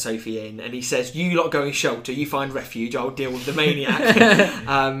door, let Sophie in. And he says, you lot go in shelter, you find refuge, I'll deal with the maniac.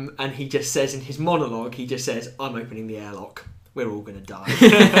 And he just says in his monologue, I'm opening the airlock. We're all going to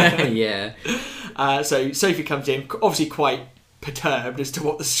die. Yeah. So Sophie comes in, obviously quite perturbed as to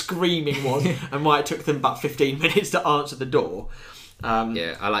what the screaming was and why it took them about 15 minutes to answer the door.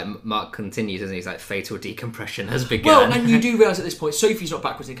 Yeah, I like Mark continues, doesn't he? He's like, fatal decompression has begun. Well, and you do realise at this point, Sophie's not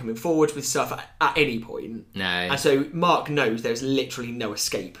backwards and coming forwards with stuff at any point. No. And so Mark knows there's literally no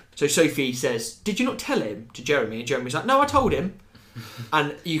escape. So Sophie says, did you not tell him to Jeremy? And Jeremy's like, no, I told him.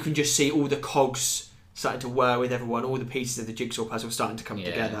 And you can just see all the cogs starting to whir with everyone, all the pieces of the jigsaw puzzle starting to come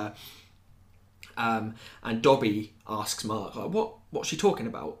together. And Dobby asks Mark, like, what's she talking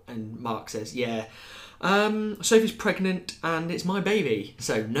about? And Mark says, Sophie's pregnant and it's my baby,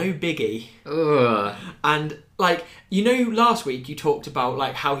 so no biggie. Ugh. And, like, you know, last week you talked about,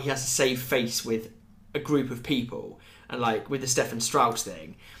 like, how he has to save face with a group of people, and, like, with the Stefan Strauss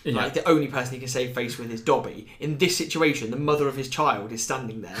thing, like, the only person he can save face with is Dobby. In this situation, the mother of his child is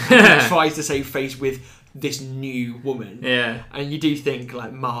standing there and he tries to save face with this new woman. Yeah. And you do think,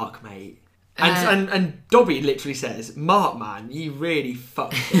 like, Mark, mate. And Dobby literally says, Mark, man, you really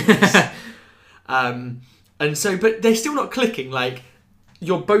fucked things. And so, but they're still not clicking. Like,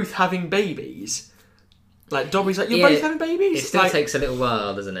 you're both having babies. Like, Dobby's like, you're both having babies? It still like, takes a little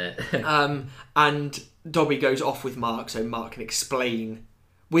while, doesn't it? And Dobby goes off with Mark so Mark can explain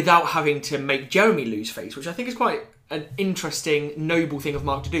without having to make Jeremy lose face, which I think is quite an interesting, noble thing of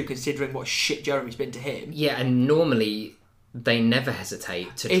Mark to do, considering what shit Jeremy's been to him. Yeah, and normally they never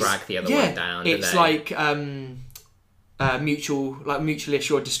hesitate to drag the other one down. It's like mutually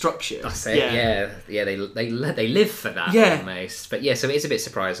assured destruction. That's it. Yeah. They live for that almost. But yeah, so it is a bit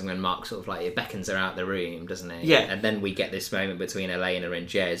surprising when Mark sort of like it beckons her out the room, doesn't it? Yeah. And then we get this moment between Elena and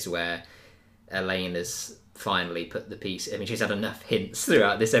Jez where Elena's finally put the piece. I mean, she's had enough hints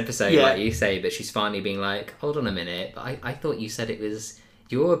throughout this episode, like you say, but she's finally being like, "Hold on a minute, but I thought you said it was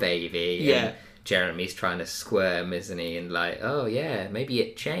your baby." Yeah. And Jeremy's trying to squirm, isn't he? And like, oh yeah, maybe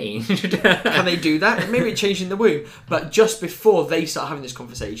it changed. Can they do that? Maybe it changed in the womb. But just before they start having this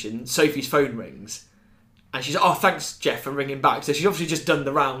conversation, Sophie's phone rings. And she's like, oh, thanks, Jeff, for ringing back. So she's obviously just done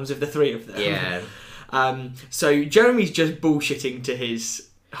the rounds of the three of them. Yeah. So Jeremy's just bullshitting to his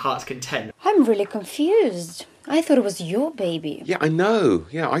heart's content. I'm really confused. I thought it was your baby. Yeah, I know.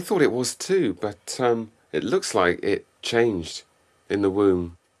 Yeah, I thought it was too, but it looks like it changed in the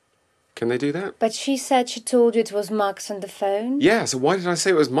womb. Can they do that? But she said she told you it was Max on the phone. Yeah, so why did I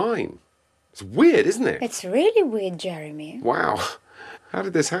say it was mine? It's weird, isn't it? It's really weird, Jeremy. Wow. How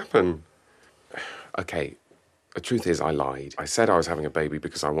did this happen? Okay, the truth is I lied. I said I was having a baby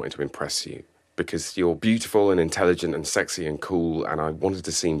because I wanted to impress you. Because you're beautiful and intelligent and sexy and cool, and I wanted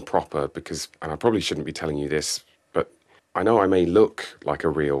to seem proper because, and I probably shouldn't be telling you this, but I know I may look like a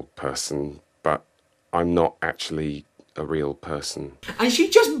real person, but I'm not actually a real person. And she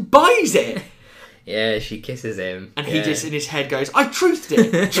just buys it. Yeah, she kisses him. And he just in his head goes, I truthed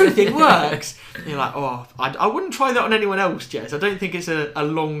it. Truthing works. And you're like, oh, I wouldn't try that on anyone else, Jess. I don't think it's a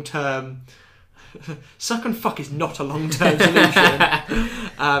long-term... Suck and fuck is not a long-term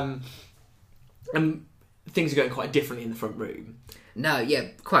solution. And things are going quite differently in the front room. No, yeah,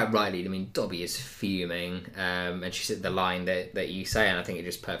 quite rightly. I mean, Dobby is fuming. And she said the line that you say, and I think it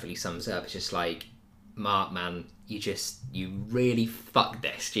just perfectly sums it up. It's just like, Mark, man, you really fucked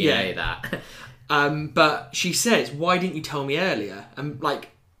this. Do you know that? But she says, why didn't you tell me earlier? And like,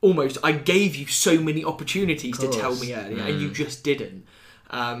 almost, I gave you so many opportunities to tell me earlier, and you just didn't.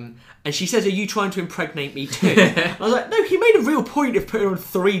 And she says, are you trying to impregnate me too? I was like, no, he made a real point of putting on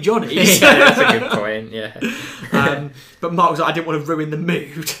 3 Johnnies. Yeah, that's a good point, yeah. But Mark was like, I didn't want to ruin the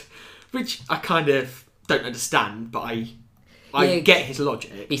mood, which I kind of don't understand, but I get his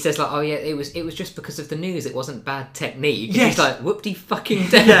logic. He says like, oh yeah, it was just because of the news. It wasn't bad technique. Yes. He's like, whoop-de fucking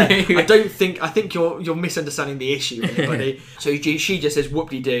do. Yeah, I think you're misunderstanding the issue here, buddy. So she just says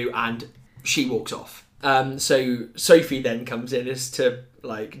whoop-de-doo and she walks off. So Sophie then comes in as to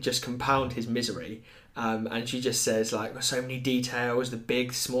like just compound his misery. And she just says like, so many details, the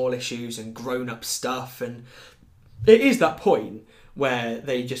big, small issues and grown-up stuff. And it is that point where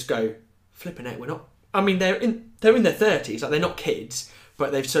they just go, flipping it, we're not... I mean, they're in their 30s, like they're not kids,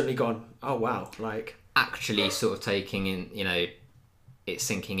 but they've suddenly gone, oh wow, like... Actually sort of taking in, you know, it's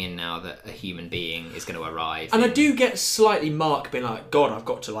sinking in now that a human being is going to arrive. And I do get slightly Mark being like, God, I've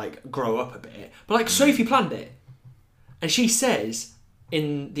got to like grow up a bit. But like Sophie planned it. And she says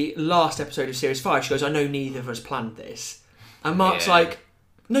in the last episode of Series 5, she goes, I know neither of us planned this. And Mark's like,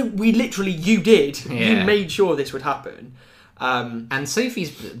 no, you did. Yeah. You made sure this would happen. And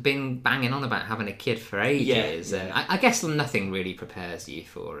Sophie's been banging on about having a kid for ages. Yeah. I guess nothing really prepares you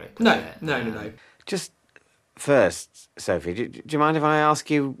for it. No. Just first, Sophie, do you mind if I ask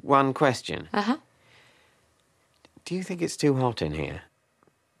you one question? Uh-huh. Do you think it's too hot in here?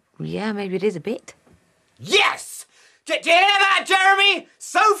 Yeah, maybe it is a bit. Yes! Do you hear that, Jeremy?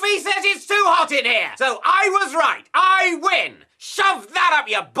 Sophie says it's too hot in here. So I was right. I win. Shove that up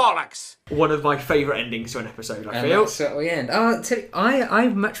your bollocks! One of my favourite endings to an episode, I And feel. that's what we end. I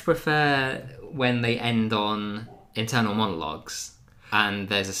much prefer when they end on internal monologues, and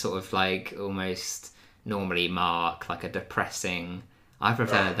there's a sort of like almost normally mark, like a depressing. I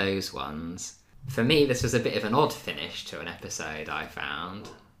prefer those ones. For me, this was a bit of an odd finish to an episode, I found.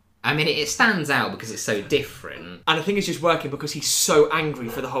 I mean, it stands out because it's so different. And I think it's just working because he's so angry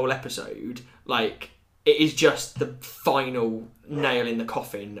for the whole episode. Like, it is just the final nail in the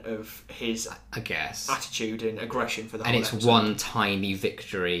coffin of his, I guess, attitude and aggression for the whole and it's episode. one tiny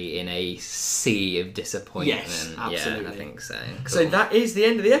victory in a sea of disappointment. Yes, absolutely. Yeah, I think so. Cool. So that is the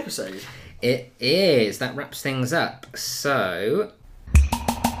end of the episode. It is. That wraps things up. So...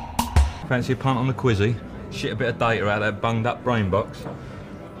 Fancy a punt on the quizzy? Shit a bit of data out of that bunged up brain box.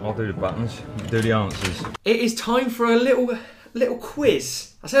 I'll do the buttons, you do the answers. It is time for a little quiz.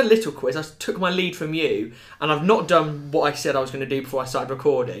 I said a little quiz. I took my lead from you, and I've not done what I said I was going to do before I started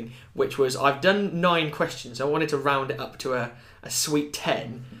recording, which was I've done 9 questions. I wanted to round it up to a sweet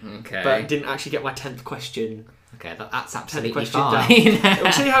 10, Okay. but didn't actually get my 10th question. Okay, that's absolutely question fine.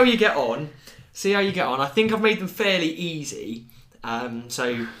 We'll see how you get on. I think I've made them fairly easy,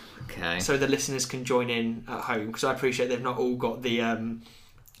 so the listeners can join in at home, because I appreciate they've not all got the...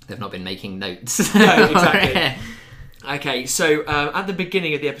 They've not been making notes. No, exactly. Okay, so at the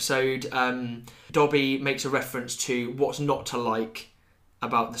beginning of the episode, Dobby makes a reference to what's not to like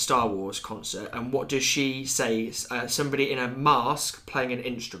about the Star Wars concert, and what does she say? Somebody in a mask playing an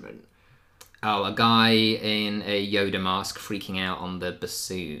instrument. Oh, a guy in a Yoda mask freaking out on the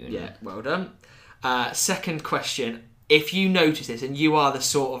bassoon. Yeah, well done. Second question, if you notice this, and you are the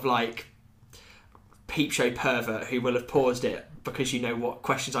sort of like peep show pervert who will have paused it because you know what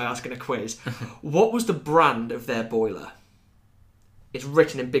questions I ask in a quiz, what was the brand of their boiler? It's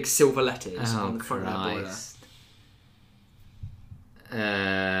written in big silver letters on the front of their boiler.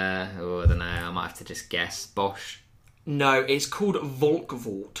 I don't know. I might have to just guess. Bosch. No, it's called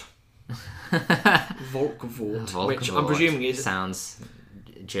Volkvort. Volkvort, which I'm presuming is... Sounds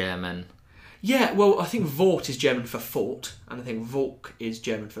German. Yeah, well, I think Vort is German for fort, and I think Volk is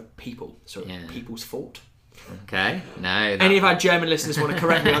German for people. So people's fort. Okay, no. Any of our German listeners want to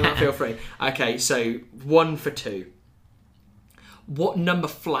correct me on that, feel free. Okay, so 1 for 2. What number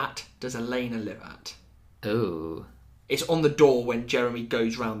flat does Elena live at? Ooh. It's on the door when Jeremy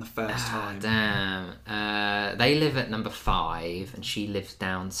goes round the first time. Damn. They live at number 5, and she lives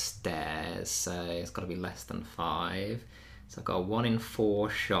downstairs, so it's got to be less than 5. So I've got a 1 in 4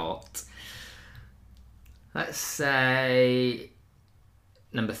 shot. Let's say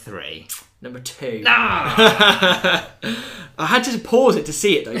number 3. Number 2. I had to pause it to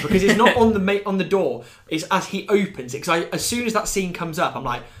see it though, because it's not on the door. It's as he opens it. Because as soon as that scene comes up, I'm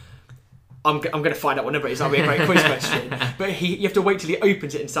like, I'm going to find out what number it is. That'll be a great quiz question. But you have to wait till he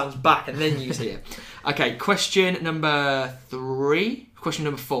opens it and stands back, and then you see it. Okay, question number 3. Question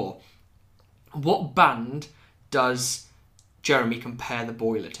number 4. What band does Jeremy compare the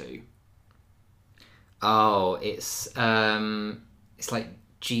boiler to? Oh, it's like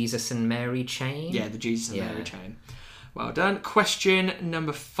Jesus and Mary Chain? Yeah, the Jesus and Mary Chain. Well done. Question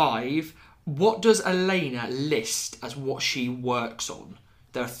number 5. What does Elena list as what she works on?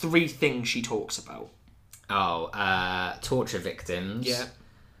 There are 3 things she talks about. Oh, torture victims. Yeah.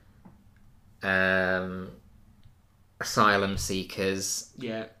 Asylum seekers.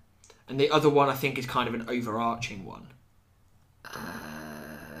 Yeah. And the other one I think is kind of an overarching one.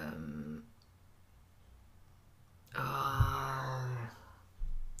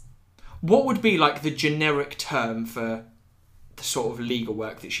 What would be like the generic term for the sort of legal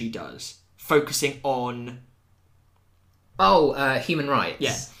work that she does? Focusing on... human rights.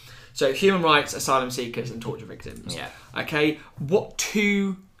 Yeah. So human rights, asylum seekers and torture victims. Yeah. Okay, what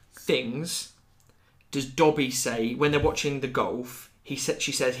 2 things does Dobby say when they're watching the golf? She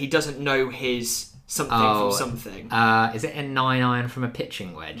says he doesn't know his something from something. Is it a 9-iron from a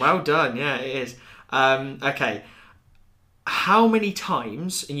pitching wedge? Well done, yeah, it is. Okay. How many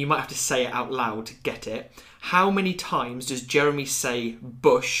times, and you might have to say it out loud to get it, how many times does Jeremy say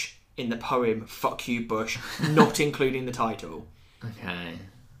Bush in the poem Fuck You Bush, not including the title? Okay.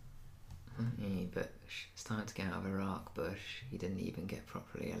 Hey, Bush. It's time to get out of Iraq, Bush. You didn't even get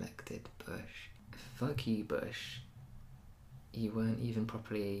properly elected, Bush. Fuck you, Bush. You weren't even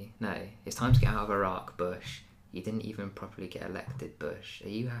properly... No, it's time to get out of Iraq, Bush. You didn't even properly get elected, Bush. Are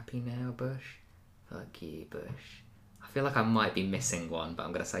you happy now, Bush? Fuck you, Bush. I feel like I might be missing one, but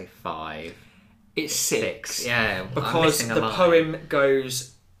I'm going to say 5. It's 6. Yeah, because the poem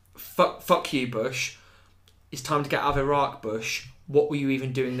goes, fuck you, Bush. It's time to get out of Iraq, Bush. what were you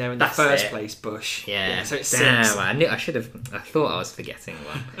even doing there in the That's first it. place, Bush? Yeah. So it's Damn, 6. I thought I was forgetting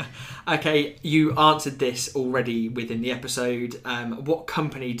one. Okay, you answered this already within the episode. What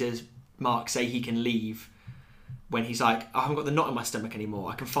company does Mark say he can leave when he's like, I haven't got the knot in my stomach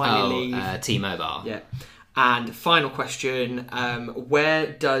anymore, I can finally leave? T-Mobile. Yeah. And final question, where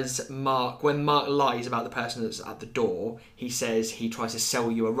does Mark, when Mark lies about the person that's at the door, he says he tries to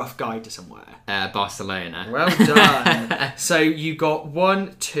sell you a rough guide to somewhere? Barcelona. Well done. So you got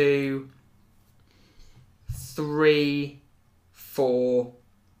 1, 2, 3, 4,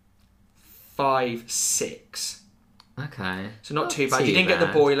 5, 6. Okay. So not too bad. You didn't get the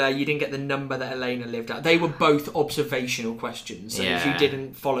boiler, you didn't get the number that Elena lived at. They were both observational questions, so if you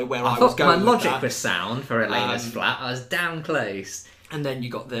didn't follow where I was going my with logic that, was sound for Elena's flat. I was damn close. And then you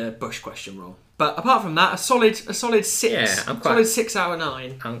got the Bush question wrong. But apart from that, a solid 6. Yeah, solid 6 out of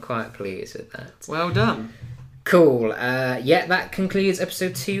 9. I'm quite pleased with that. Well done. Cool. That concludes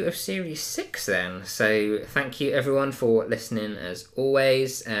episode 2 of series 6 then. So thank you everyone for listening as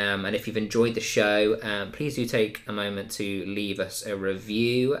always. And if you've enjoyed the show, please do take a moment to leave us a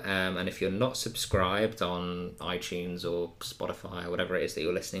review. And if you're not subscribed on iTunes or Spotify or whatever it is that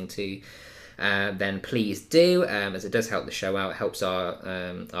you're listening to, then please do, as it does help the show out. It helps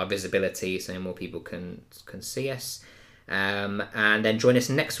our visibility, so more people can see us. And then join us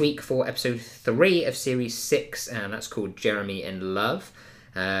next week for episode 3 of series 6, and that's called Jeremy in Love.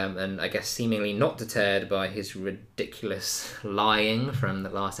 And I guess seemingly not deterred by his ridiculous lying from the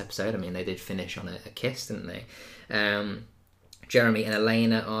last episode. I mean, they did finish on a kiss, didn't they? Jeremy and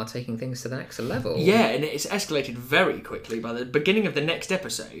Elena are taking things to the next level. Yeah, and it's escalated very quickly. By the beginning of the next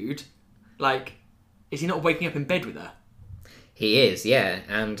episode, like, is he not waking up in bed with her? He is, yeah.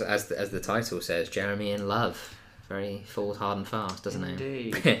 And as the title says, Jeremy in Love. Very falls hard and fast, doesn't it?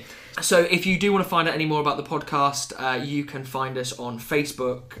 Indeed. So if you do want to find out any more about the podcast, you can find us on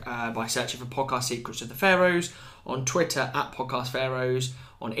Facebook by searching for Podcast Secrets of the Pharaohs, on Twitter at Podcast Pharaohs,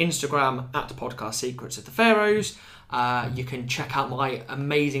 on Instagram at Podcast Secrets of the Pharaohs. You can check out my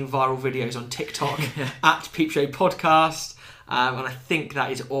amazing viral videos on TikTok at Peep Show Podcast. And I think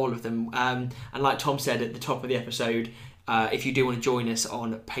that is all of them. And like Tom said at the top of the episode, if you do want to join us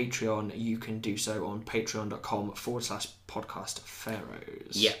on Patreon, you can do so on patreon.com/Podcast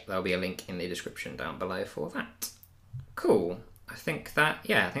Pharaohs. Yeah, there'll be a link in the description down below for that. Cool. I think that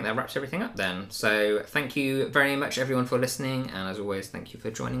wraps everything up then. So thank you very much everyone for listening, and as always, thank you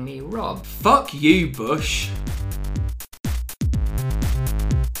for joining me, Rob. Fuck you, Bush.